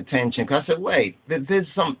paying attention, because I said, wait, there's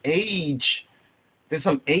some age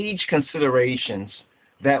considerations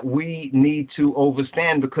that we need to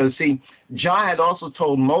understand, because, see, JAH had also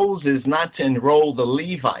told Moses not to enroll the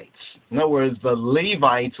Levites. In other words, the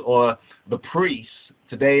Levites, or the priests,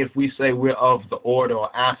 today if we say we're of the order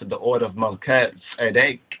or after the order of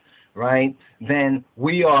Melchizedek, right, then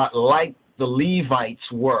we are like the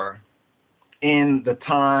Levites were in the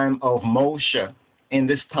time of Moshe, in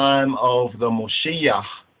this time of the Moshiach.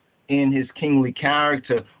 In his kingly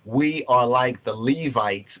character, we are like the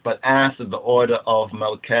Levites, but after the order of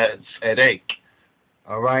Melchizedek.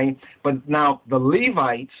 All right? But now, the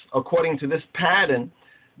Levites, according to this pattern,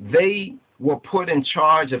 they were put in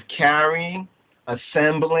charge of carrying,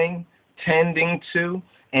 assembling, tending to,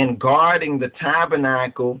 and guarding the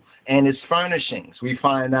tabernacle and its furnishings. We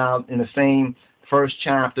find out in the same first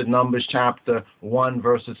chapter, Numbers chapter 1,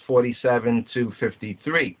 verses 47 to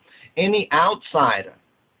 53. Any outsider,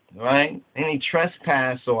 right, any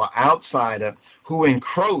trespasser or outsider who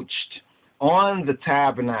encroached on the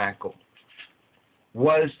tabernacle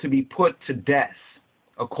was to be put to death,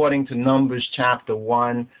 according to Numbers chapter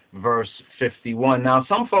 1, verse 51. Now,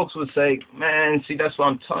 some folks would say, man, see, that's what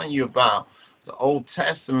I'm telling you about. The Old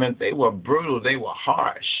Testament, they were brutal, they were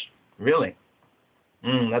harsh. Really?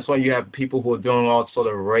 That's why you have people who are doing all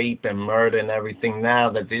sort of rape and murder and everything now,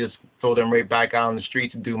 that they just throw them right back out on the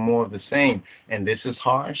street to do more of the same. And this is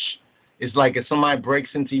harsh. It's like if somebody breaks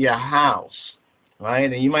into your house,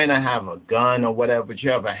 right, and you might not have a gun or whatever, but you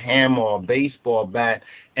have a hammer or a baseball bat,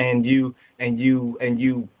 and you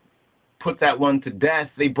put that one to death.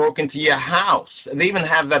 They broke into your house. And they even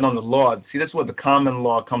have that on the law. See, that's where the common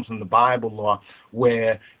law comes from, the Bible law,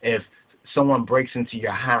 where if someone breaks into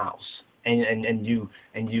your house, and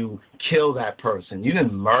you kill that person. You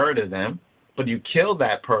didn't murder them, but you killed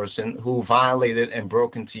that person who violated and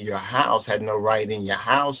broke into your house, had no right in your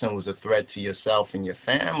house, and was a threat to yourself and your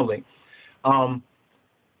family.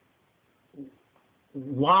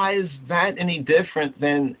 Why is that any different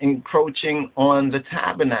than encroaching on the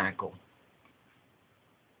tabernacle?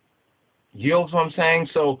 You know what I'm saying?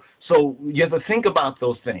 So you have to think about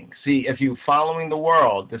those things. See, if you're following the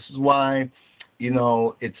world, this is why, you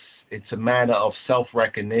know, it's a matter of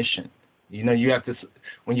self-recognition. You know, you have to,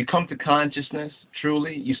 when you come to consciousness,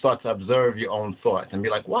 truly, you start to observe your own thoughts and be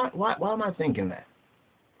like, why am I thinking that?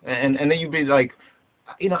 And then you be like,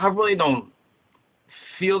 you know, I really don't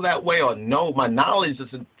feel that way, or no, my knowledge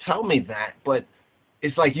doesn't tell me that, but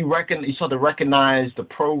it's like you start to recognize the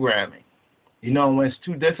programming. You know, when it's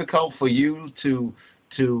too difficult for you to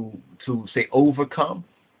to say overcome,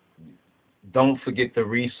 don't forget the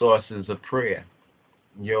resources of prayer.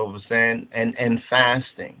 You know what I'm saying? And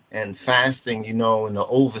fasting. And fasting, you know, and the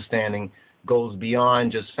overstanding goes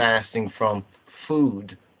beyond just fasting from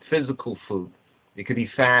food, physical food. It could be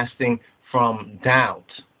fasting from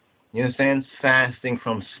doubt. You understand? Fasting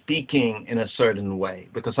from speaking in a certain way.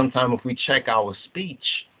 Because sometimes if we check our speech,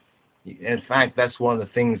 in fact, that's one of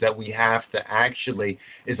the things that we have to actually,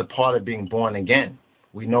 is a part of being born again.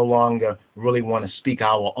 We no longer really want to speak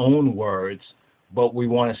our own words, but we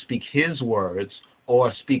want to speak His words,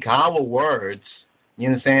 or speak our words, you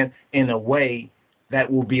understand, in a way that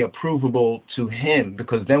will be approvable to Him,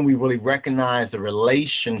 because then we really recognize the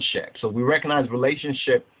relationship. So we recognize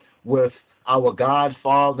relationship with our God,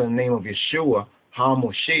 Father, in the name of Yeshua,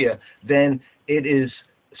 HaMoshiach, then it is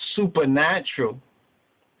supernatural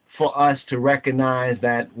for us to recognize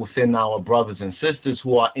that within our brothers and sisters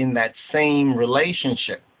who are in that same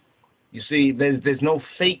relationship. You see, there's no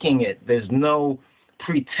faking it. There's no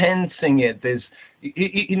pretending it. There's,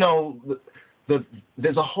 you know,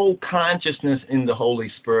 there's a whole consciousness in the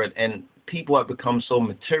Holy Spirit, and people have become so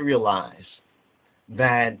materialized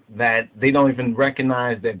that they don't even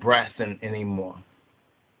recognize their breath anymore.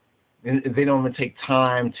 And they don't even take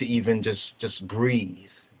time to even just breathe.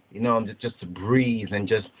 You know, just to breathe and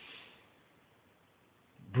just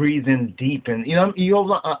breathe in deep. And, you know,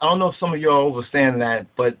 I don't know if some of you all understand that,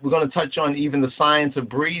 but we're going to touch on even the science of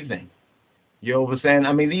breathing. You understand?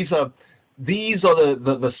 I mean, these are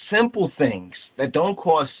the simple things that don't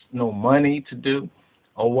cost no money to do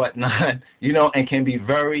or whatnot, you know, and can be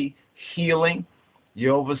very healing.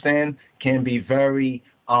 You understand? Can be very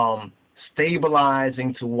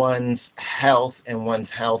stabilizing to one's health and one's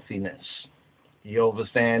healthiness. You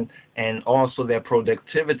understand? And also their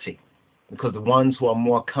productivity, because the ones who are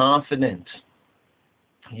more confident,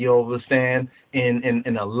 you understand,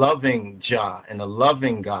 in a loving JAH, in a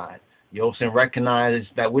loving God, you understand, recognize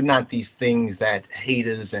that we're not these things that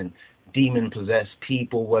haters and demon-possessed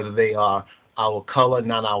people, whether they are our color,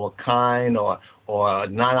 not our kind, or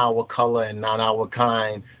not our color and not our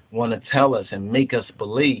kind, want to tell us and make us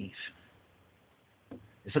believe.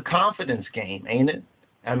 It's a confidence game, ain't it?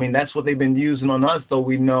 I mean, that's what they've been using on us, though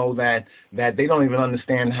we know that they don't even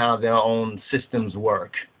understand how their own systems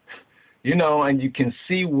work. You know, and you can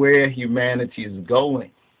see where humanity is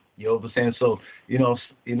going. You understand? So,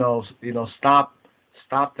 stop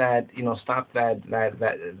that, stop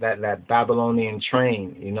that Babylonian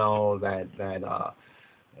train,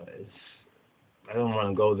 I don't want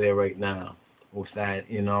to go there right now with that,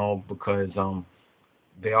 because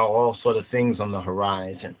there are all sort of things on the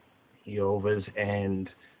horizon. And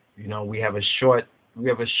we have a short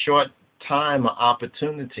time of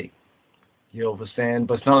opportunity. You understand?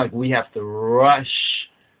 But it's not like we have to rush,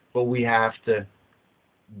 but we have to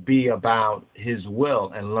be about His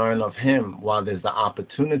will and learn of Him while there's the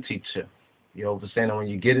opportunity to. You understand? And when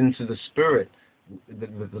you get into the Spirit,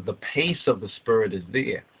 the pace of the Spirit is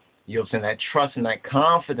there. You understand? That trust and that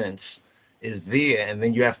confidence is there, and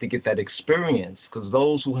then you have to get that experience, because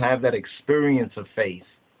those who have that experience of faith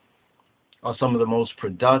are some of the most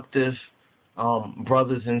productive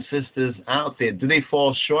brothers and sisters out there. Do they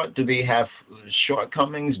fall short? Do they have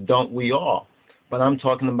shortcomings? Don't we all? But I'm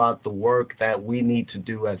talking about the work that we need to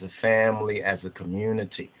do as a family, as a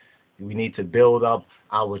community. We need to build up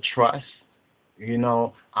our trust,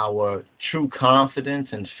 our true confidence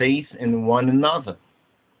and faith in one another.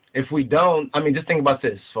 If we don't, just think about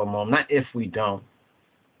this for a moment. Not if we don't,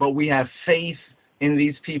 but we have faith in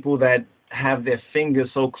these people that have their fingers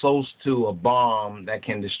so close to a bomb that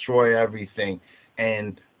can destroy everything,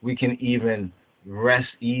 and we can even rest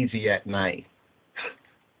easy at night.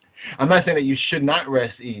 I'm not saying that you should not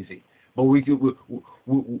rest easy, but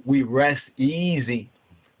we rest easy,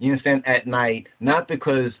 you understand, at night, not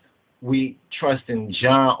because we trust in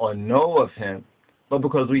JAH or know of Him, but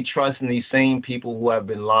because we trust in these same people who have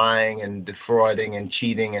been lying and defrauding and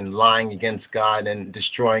cheating and lying against God and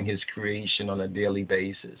destroying His creation on a daily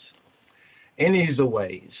basis. In these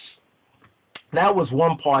ways, that was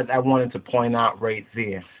one part I wanted to point out right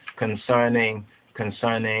there concerning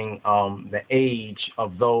the age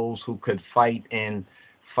of those who could fight in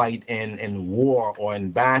war or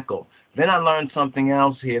in battle. Then I learned something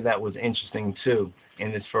else here that was interesting too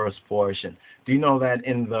in this first portion. Do you know that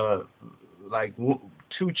in the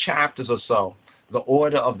 2 chapters or so, the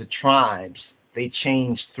order of the tribes, they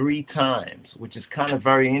changed 3 times, which is kind of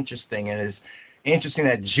very interesting. And it's interesting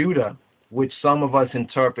that Judah, which some of us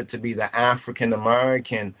interpret to be the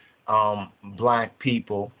African-American black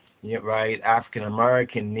people, right,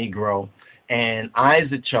 African-American Negro, and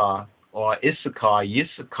Issachar,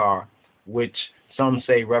 which some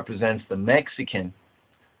say represents the Mexican,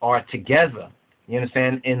 are together. You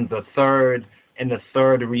understand? In the third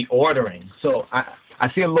reordering. So I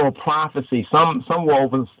see a little prophecy. Some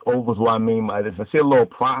overs what I mean by this. I see a little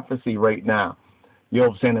prophecy right now. You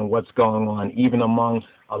understand? And what's going on, even among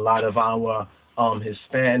a lot of our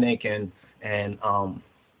Hispanic and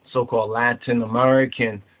so-called Latin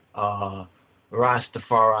American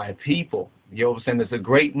Rastafari people. You understand? There's a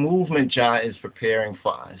great movement JAH is preparing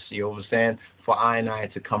for us. You understand? For I and I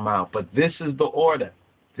to come out. But this is the order.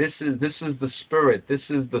 This is the spirit. This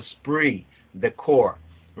is the spree, the core,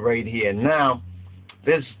 right here. Now,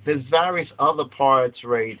 there's various other parts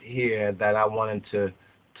right here that I wanted to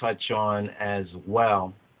touch on as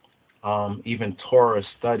well. Even Torah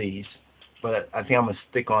studies, but I think I'm gonna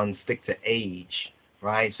stick to age,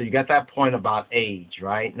 right? So you got that point about age,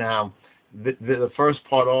 right? Now, the first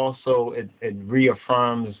part also it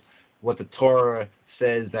reaffirms what the Torah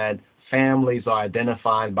says, that families are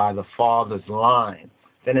identified by the father's line.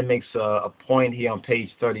 Then it makes a point here on page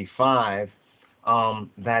 35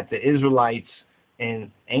 that the Israelites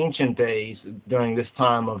in ancient days, during this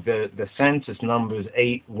time of the census, Numbers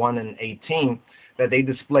 8, 1 and 18, that they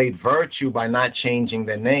displayed virtue by not changing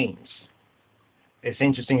their names. It's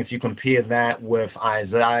interesting if you compare that with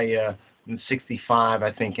Isaiah 65,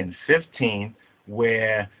 I think, and 15,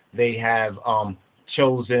 where they have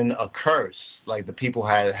chosen a curse, like the people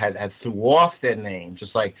had threw off their names,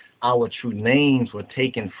 just like our true names were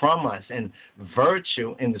taken from us. And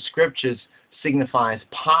virtue in the scriptures signifies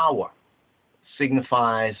power.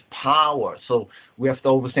 So we have to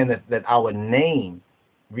understand that our name,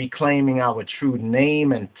 reclaiming our true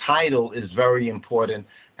name and title, is very important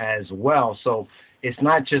as well. So it's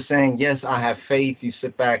not just saying, yes, I have faith, you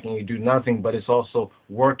sit back and you do nothing, but it's also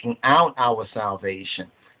working out our salvation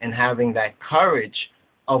and having that courage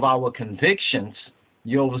of our convictions,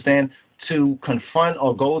 you understand, to confront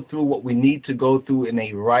or go through what we need to go through in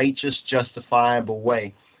a righteous, justifiable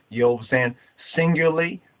way. You understand?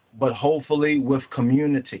 Singularly, but hopefully with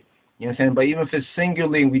community. You understand? But even if it's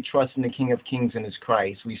singularly and we trust in the King of Kings and His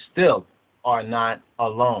Christ, we still are not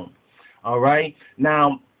alone. All right?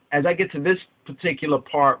 Now, as I get to this particular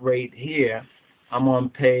part right here, I'm on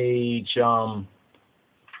page,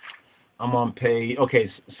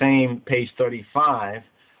 same page 35.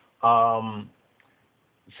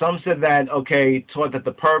 Some said that, taught that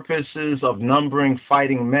the purposes of numbering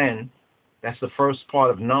fighting men, that's the first part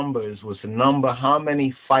of Numbers, was to number how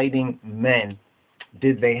many fighting men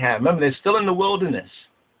did they have. Remember, they're still in the wilderness.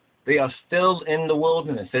 They are still in the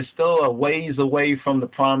wilderness. They're still a ways away from the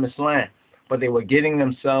promised land. But they were getting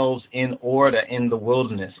themselves in order in the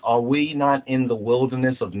wilderness. Are we not in the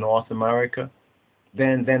wilderness of North America?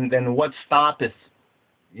 Then what stoppeth?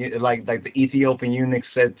 Like the Ethiopian eunuch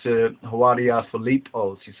said to Hawaria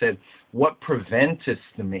Philippos, he said, what preventeth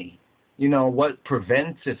me? What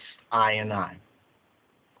preventeth I and I?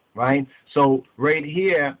 Right? So right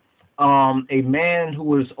here, a man who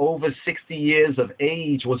was over 60 years of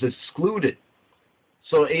age was excluded.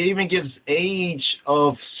 So it even gives age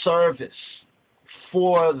of service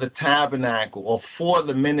for the tabernacle or for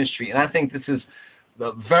the ministry. And I think this is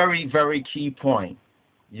the very, very key point,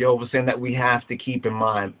 saying that we have to keep in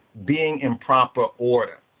mind, being in proper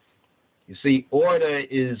order. You see, order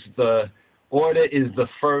is the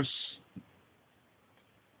first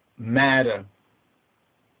matter,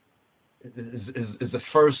 is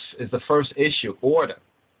the first issue. Order.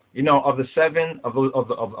 Of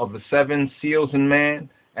the seven seals in man,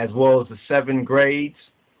 as well as the 7 grades,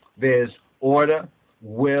 there's order,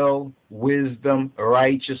 will, wisdom,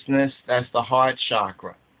 righteousness. That's the heart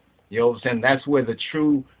chakra. You understand? That's where the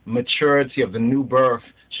true maturity of the new birth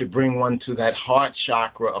should bring one to that heart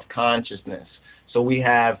chakra of consciousness. So we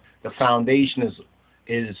have the foundation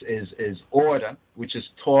is order, which is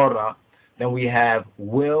Torah. Then we have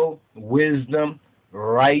will, wisdom,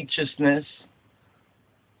 righteousness,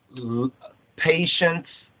 patience,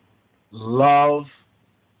 love,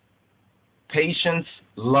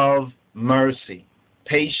 mercy.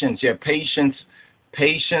 Patience,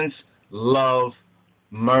 love,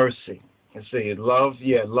 mercy. Let's see, love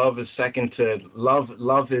is second to love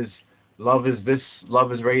is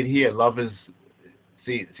right here. Love is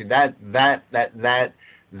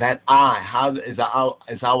that eye. How is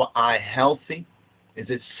our eye healthy? Is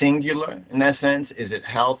it singular in that sense? Is it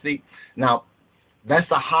healthy? Now, that's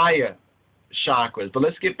the higher chakras. But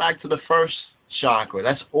let's get back to the first chakra.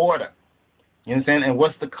 That's order. You understand? And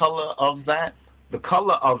what's the color of that? The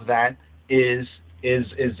color of that is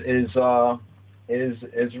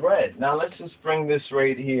red. Now let's just bring this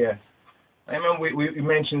right here. I remember we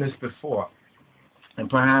mentioned this before, and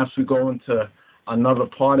perhaps we go into another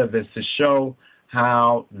part of this to show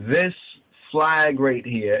how this flag right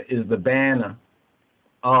here is the banner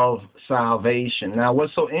of salvation. Now,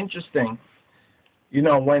 what's so interesting, you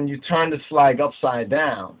know, when you turn this flag upside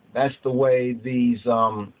down, that's the way these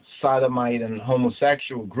sodomite and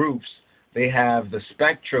homosexual groups, they have the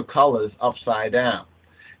spectral colors upside down.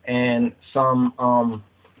 And some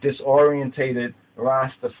disorientated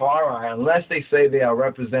Rastafari, unless they say they are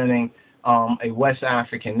representing a West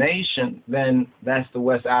African nation, then that's the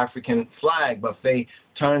West African flag. But if they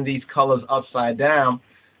turn these colors upside down,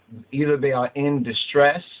 either they are in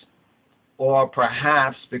distress, or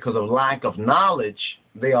perhaps because of lack of knowledge,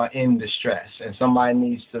 they are in distress, and somebody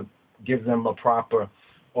needs to give them a proper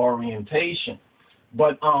orientation.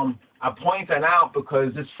 But I point that out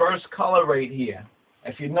because this first color right here,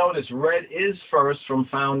 if you notice, red is first from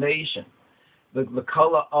foundation. The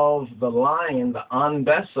color of the lion, the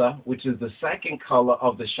Anbessa, which is the second color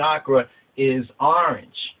of the chakra, is orange,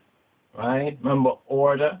 right? Remember,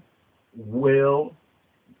 order, will.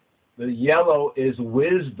 The yellow is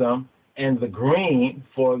wisdom, and the green,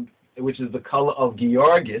 which is the color of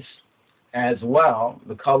Georgis as well,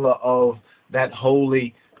 the color of that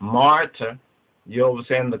holy martyr. You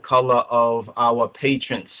understand, the color of our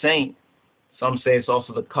patron saint. Some say it's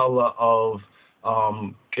also the color of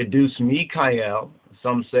Kedus Mikael.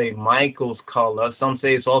 Some say Michael's color. Some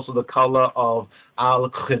say it's also the color of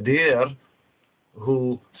Al-Khadir,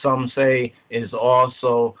 who some say is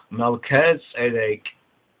also Melchizedek,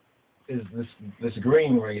 is this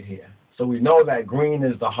green right here. So we know that green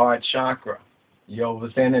is the heart chakra. You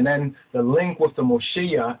understand? And then the link with the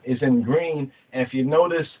Moshiach is in green. And if you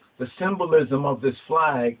notice the symbolism of this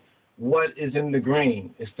flag, what is in the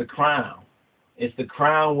green? It's the crown. It's the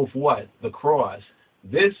crown with what? The cross.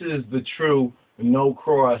 This is the true no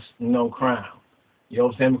cross, no crown. You know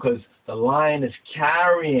what I'm saying? Because the lion is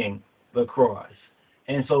carrying the cross.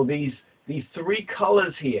 And so these three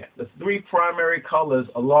colors here, the three primary colors,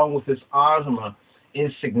 along with this armor,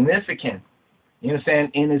 is significant. You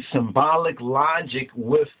understand? In its symbolic logic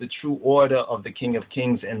with the true order of the King of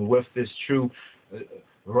Kings and with this true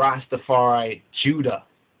Rastafari Judah.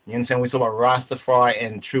 You understand? We talk about Rastafari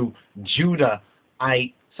and true Judah.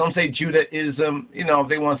 Some say Judaism. You know, if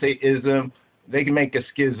they want to say ism, they can make a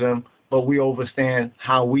schism, but we understand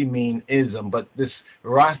how we mean ism. But this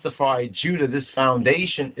Rastafari Judah, this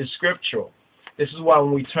foundation, is scriptural. This is why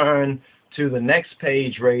when we turn to the next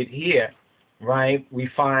page right here, right, we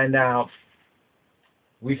find out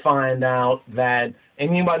that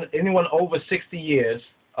anyone over 60 years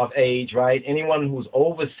of age, right, anyone who's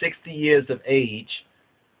over 60 years of age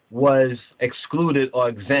was excluded or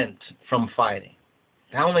exempt from fighting.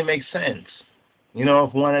 That only makes sense. You know,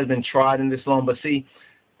 if one has been tried in this long, but see,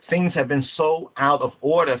 things have been so out of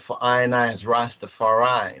order for I and I as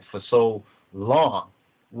Rastafari for so long.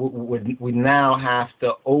 We now have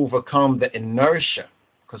to overcome the inertia,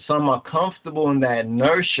 because some are comfortable in that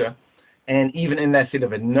inertia, and even in that state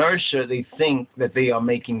of inertia, they think that they are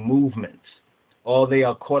making movements. All they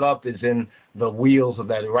are caught up is in the wheels of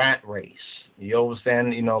that rat race. You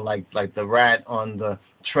understand? You know, like the rat on the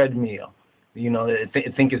treadmill. You know,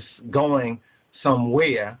 they think it's going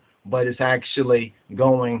somewhere, but it's actually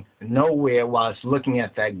going nowhere while it's looking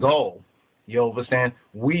at that goal. You understand?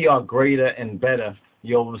 We are greater and better,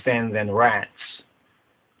 you understand, than rats.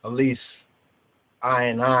 At least I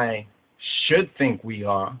and I should think we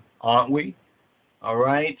are, aren't we? All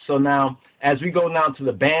right? So now, as we go now to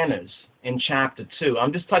the banners in chapter 2,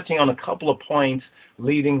 I'm just touching on a couple of points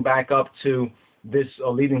leading back up to this,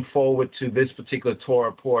 or leading forward to this particular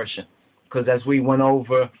Torah portion. Because as we went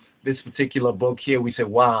over this particular book here, we said,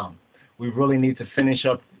 wow, we really need to finish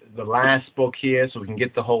up the last book here so we can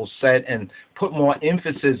get the whole set and put more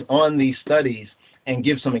emphasis on these studies and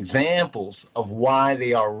give some examples of why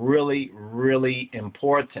they are really, really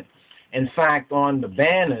important. In fact, on the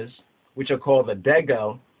banners, which are called the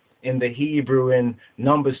Dego in the Hebrew in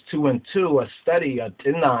Numbers 2 and 2, a study, a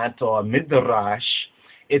Tinat or a Midrash,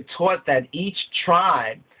 it taught that each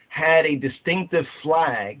tribe had a distinctive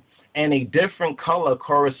flag and a different color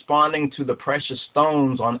corresponding to the precious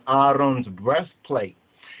stones on Aaron's breastplate,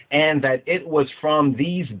 and that it was from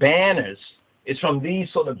these banners, it's from these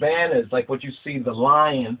sort of banners, like what you see the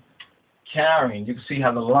lion carrying. You can see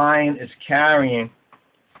how the lion is carrying,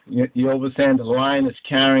 you understand, the lion is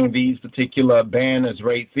carrying these particular banners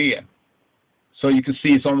right there. So you can see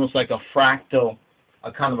it's almost like a fractal,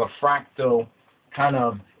 a kind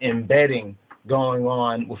of embedding going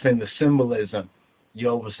on within the symbolism. You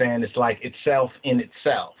understand? It's like itself in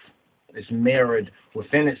itself. It's mirrored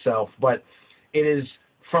within itself. But it is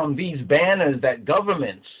from these banners that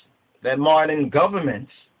governments, that modern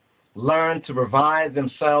governments, learn to provide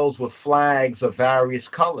themselves with flags of various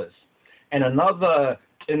colors. And another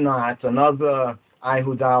Inat, another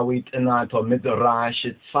Ayhudawit Inat or Midrash,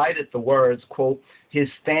 it cited the words, quote, his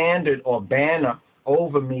standard or banner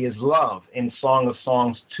over me is love in Song of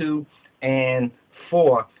Songs 2 and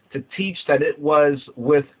 4, to teach that it was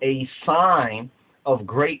with a sign of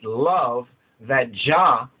great love that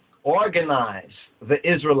JAH organized the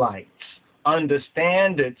Israelites under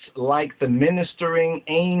standards like the ministering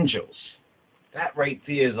angels. That right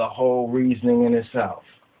there is a whole reasoning in itself,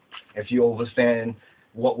 if you understand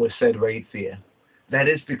what was said right there. That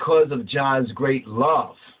is because of JAH's great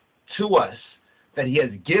love to us that he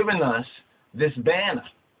has given us this banner.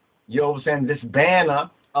 You understand? This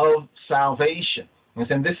banner of salvation.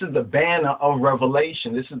 And this is the banner of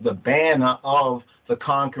revelation. This is the banner of the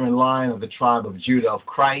conquering line of the tribe of Judah, of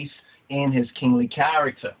Christ in his kingly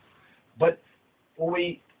character. But when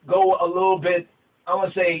we go a little bit, I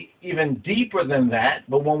want to say even deeper than that,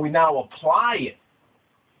 but when we now apply it,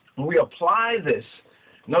 when we apply this,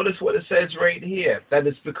 notice what it says right here, that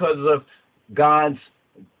it's because of God's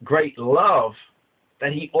great love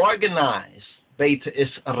that he organized Beit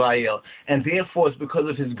Israel, and therefore it's because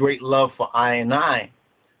of his great love for I and I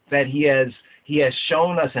that he has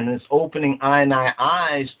shown us and is opening I and I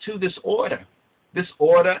eyes to this order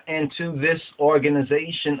and to this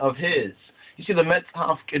organization of his. You see the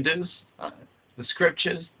Metzhaf Kedus, the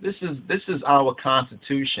scriptures. This is our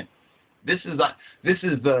constitution. This is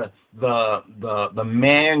the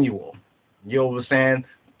manual. You understand,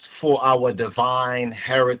 for our divine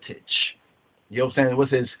heritage. You understand? What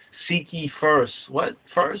says, seek ye first. What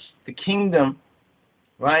first? The kingdom,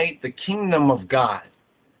 right? The kingdom of God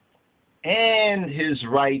and his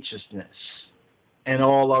righteousness, and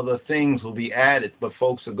all other things will be added. But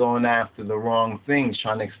folks are going after the wrong things,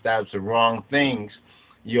 trying to establish the wrong things.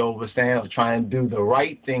 You understand? Or trying to do the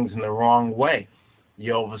right things in the wrong way.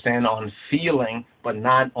 You understand? On feeling, but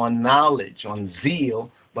not on knowledge. On zeal,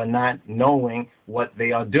 but not knowing what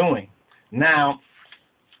they are doing. Now,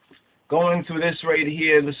 going through this right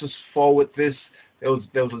here, this is forward. There was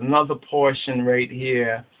another portion right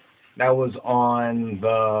here that was on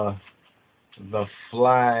the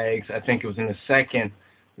flags. I think it was in the second.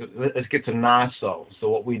 Let's get to Naso. So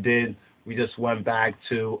what we did, we just went back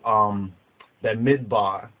to the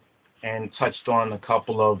Midbar and touched on a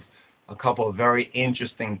couple of very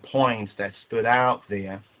interesting points that stood out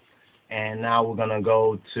there. And now we're gonna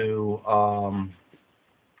go to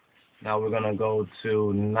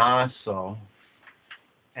Naso,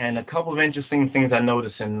 and a couple of interesting things I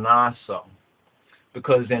noticed in Naso,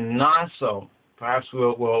 because in Naso, perhaps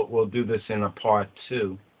we'll do this in a part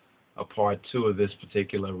two of this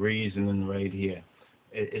particular reasoning right here.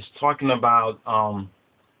 It's talking about I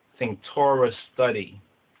think Torah study.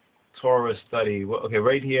 Okay,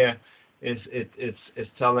 right here it's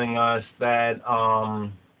telling us that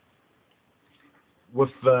with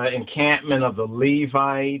the encampment of the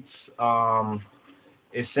Levites,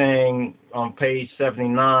 it's saying on page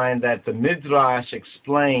 79 that the Midrash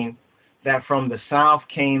explained that from the south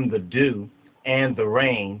came the dew and the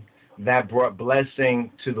rain that brought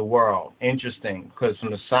blessing to the world. Interesting, because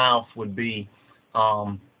from the south would be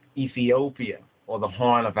Ethiopia, or the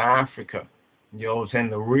Horn of Africa,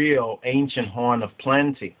 and the real ancient Horn of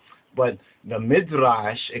Plenty. But the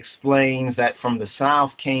Midrash explains that from the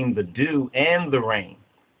south came the dew and the rain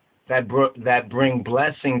that bring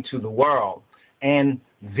blessing to the world. And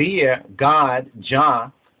there, God,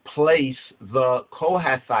 JAH, placed the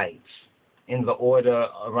Kohathites in the order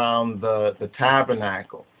around the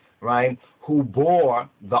tabernacle, right, who bore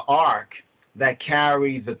the ark that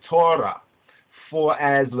carried the Torah. For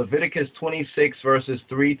as Leviticus 26 verses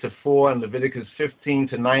 3 to 4 and Leviticus 15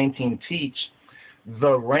 to 19 teach,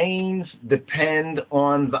 the rains depend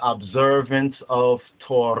on the observance of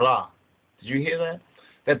Torah. Did you hear that?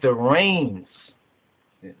 That the rains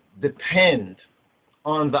depend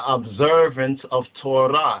on the observance of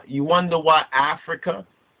Torah. You wonder why Africa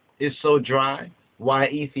is so dry? Why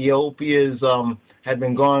Ethiopia had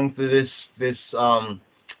been going through this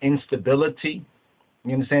instability?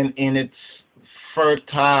 You understand? In its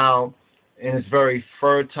very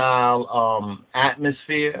fertile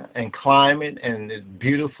atmosphere and climate, and it's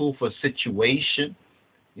beautiful for situation,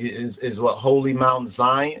 is what holy Mount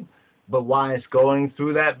Zion. But why it's going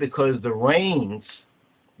through that? Because the rains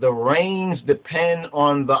depend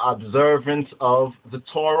on the observance of the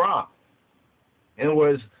Torah. In other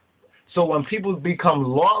words, so when people become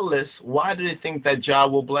lawless, why do they think that JAH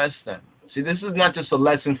will bless them? See, this is not just a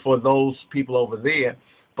lesson for those people over there,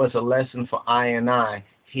 but it's a lesson for I and I,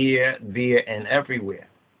 here, there, and everywhere.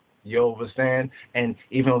 You understand? And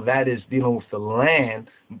even though that is dealing with the land,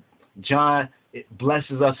 JAH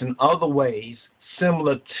blesses us in other ways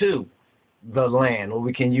similar to the land, or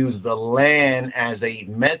we can use the land as a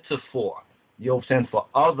metaphor, you know what I'm saying, for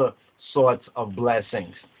other sorts of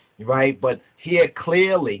blessings, right? But here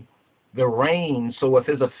clearly the rain, so if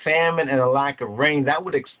there's a famine and a lack of rain, that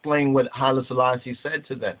would explain what Haile Selassie said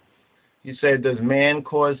to them. He said, does man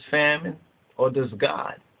cause famine or does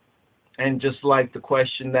God? And just like the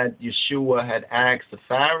question that Yeshua had asked the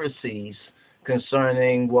Pharisees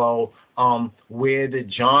concerning, well, where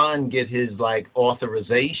did John get his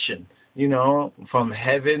authorization, you know, from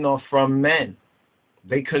heaven or from men?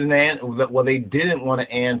 They couldn't answer. Well, they didn't want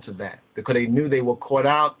to answer that because they knew they were caught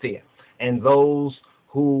out there. And those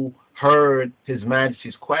who heard His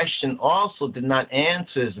Majesty's question also did not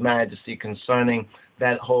answer His Majesty concerning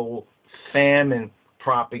that whole famine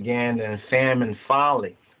propaganda and famine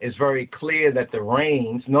folly. It's very clear that the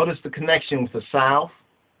rains, notice the connection with the South,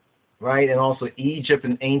 right? And also Egypt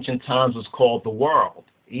in ancient times was called the world.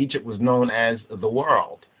 Egypt was known as the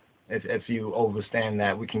world. If you understand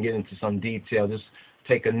that, we can get into some detail. Just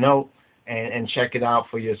take a note and check it out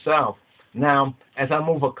for yourself. Now, as I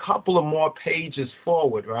move a couple of more pages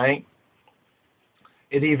forward, right,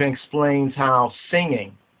 it even explains how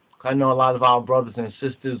singing, I know a lot of our brothers and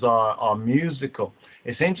sisters are musical.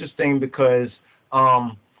 It's interesting because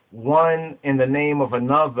one in the name of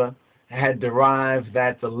another had derived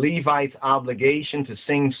that the Levites' obligation to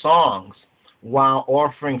sing songs while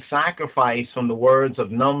offering sacrifice from the words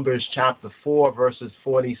of Numbers chapter 4 verses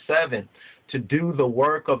 47 to do the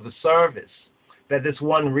work of the service. That this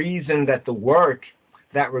one reason that the work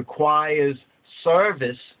that requires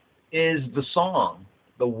service is the song.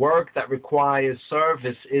 The work that requires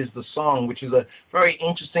service is the song, which is a very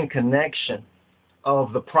interesting connection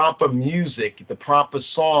of the proper music, the proper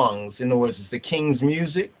songs. In other words, it's the king's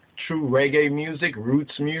music. True reggae music,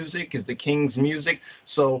 roots music is the king's music.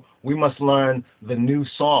 So we must learn the new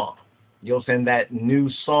song. You'll send that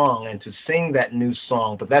new song and to sing that new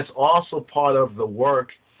song. But that's also part of the work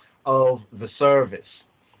of the service.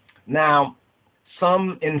 Now,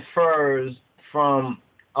 some infers from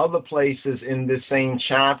other places in this same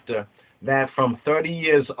chapter that from 30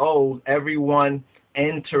 years old, everyone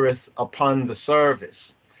entereth upon the service.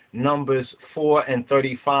 Numbers 4 and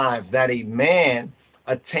 35, that a man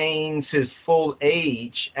attains his full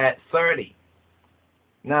age at 30.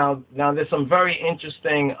 Now there's some very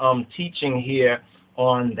interesting teaching here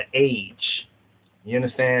on the age. You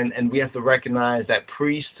understand? And we have to recognize that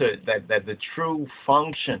priesthood, that the true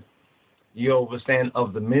function, you understand,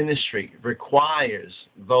 of the ministry requires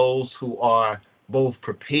those who are both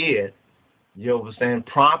prepared, you understand,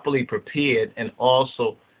 properly prepared, and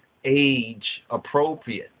also age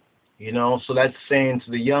appropriate. You know, so that's saying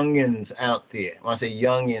to the youngins out there, when I say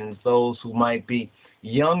youngins, those who might be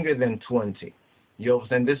younger than 20, you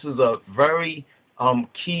understand, this is a very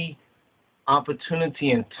key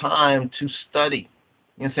opportunity and time to study.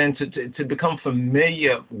 You understand, to become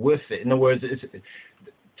familiar with it. In other words,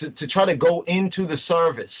 to try to go into the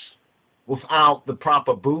service without the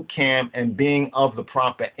proper boot camp and being of the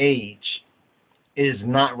proper age is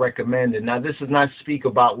not recommended. Now, this does not speak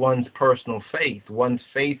about one's personal faith. One's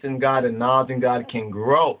faith in God and knowledge in God can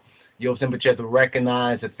grow. You know what I'm saying? But you have to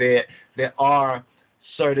recognize that there are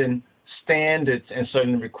certain standards and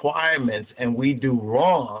certain requirements, and we do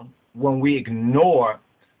wrong when we ignore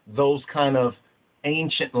those kind of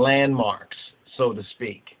ancient landmarks, so to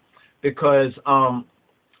speak. Because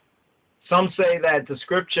some say that the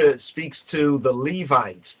scripture speaks to the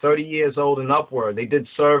Levites, 30 years old and upward. They did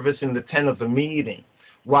service in the tent of the meeting.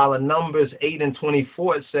 While in Numbers 8 and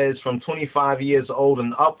 24 it says from 25 years old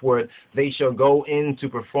and upward, they shall go in to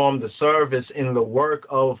perform the service in the work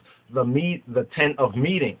of the tent of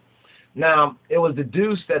meeting. Now, it was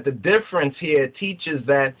deduced that the difference here teaches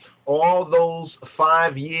that all those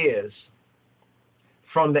 5 years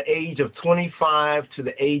from the age of 25 to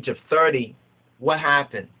the age of 30, what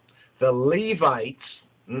happened? The Levites,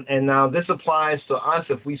 and now this applies to us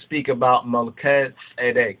if we speak about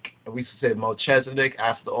Melchizedek. We say Melchizedek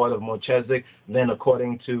after the order of Melchizedek. Then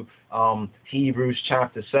according to Hebrews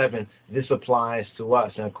chapter 7, this applies to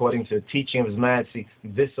us. And according to the teaching of His Majesty,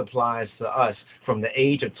 this applies to us. From the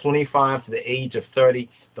age of 25 to the age of 30,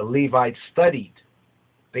 the Levites studied.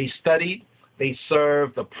 They studied, they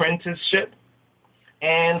served apprenticeship,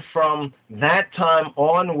 and from that time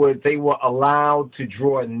onward, they were allowed to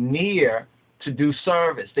draw near to do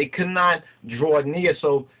service. They could not draw near,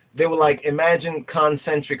 so they were like, imagine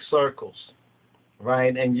concentric circles,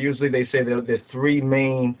 right? And usually they say there are 3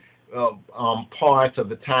 main parts of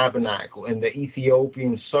the tabernacle. In the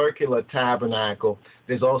Ethiopian circular tabernacle,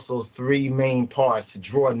 there's also 3 main parts. To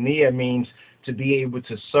draw near means to be able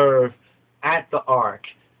to serve at the ark.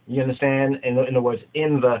 You understand? In other words,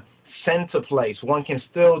 in the center place. One can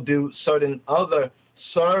still do certain other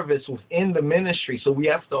service within the ministry. So we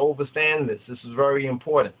have to understand this. This is very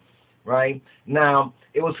important, right? Now,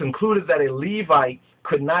 it was concluded that a Levite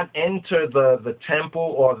could not enter the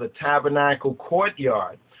temple or the tabernacle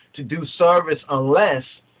courtyard to do service unless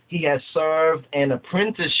he has served an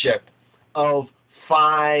apprenticeship of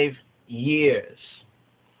 5 years.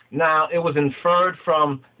 Now, it was inferred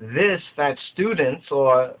from this that students,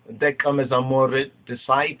 or Dekam Amorit,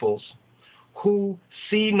 disciples, who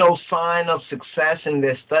see no sign of success in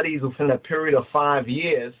their studies within a period of 5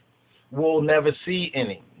 years will never see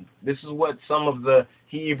any. This is what some of the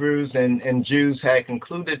Hebrews and Jews had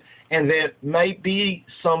concluded, and there may be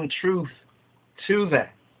some truth to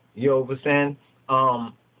that. You understand?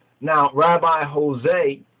 Now, Rabbi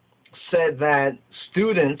Jose said that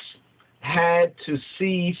students had to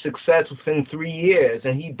see success within 3 years,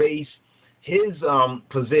 and he based his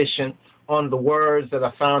position on the words that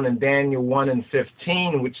are found in Daniel 1 and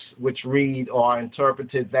 15, which read or are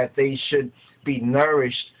interpreted that they should be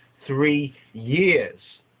nourished 3 years.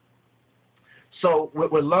 So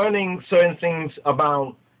we're learning certain things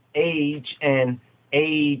about age and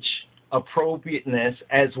age appropriateness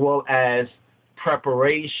as well as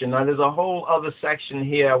preparation. Now, there's a whole other section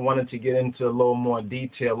here I wanted to get into a little more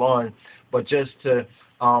detail on, but just to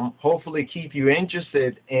hopefully keep you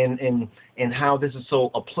interested in how this is so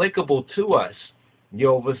applicable to us.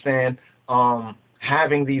 You understand?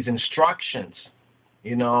 Having these instructions.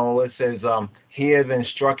 You know, it says, hear the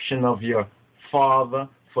instruction of your father,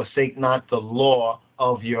 forsake not the law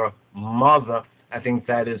of your mother. I think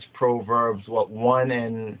that is Proverbs, 1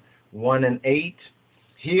 and 8.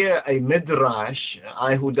 Here a midrash,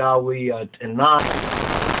 Ihudawi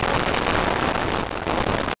Tanakh,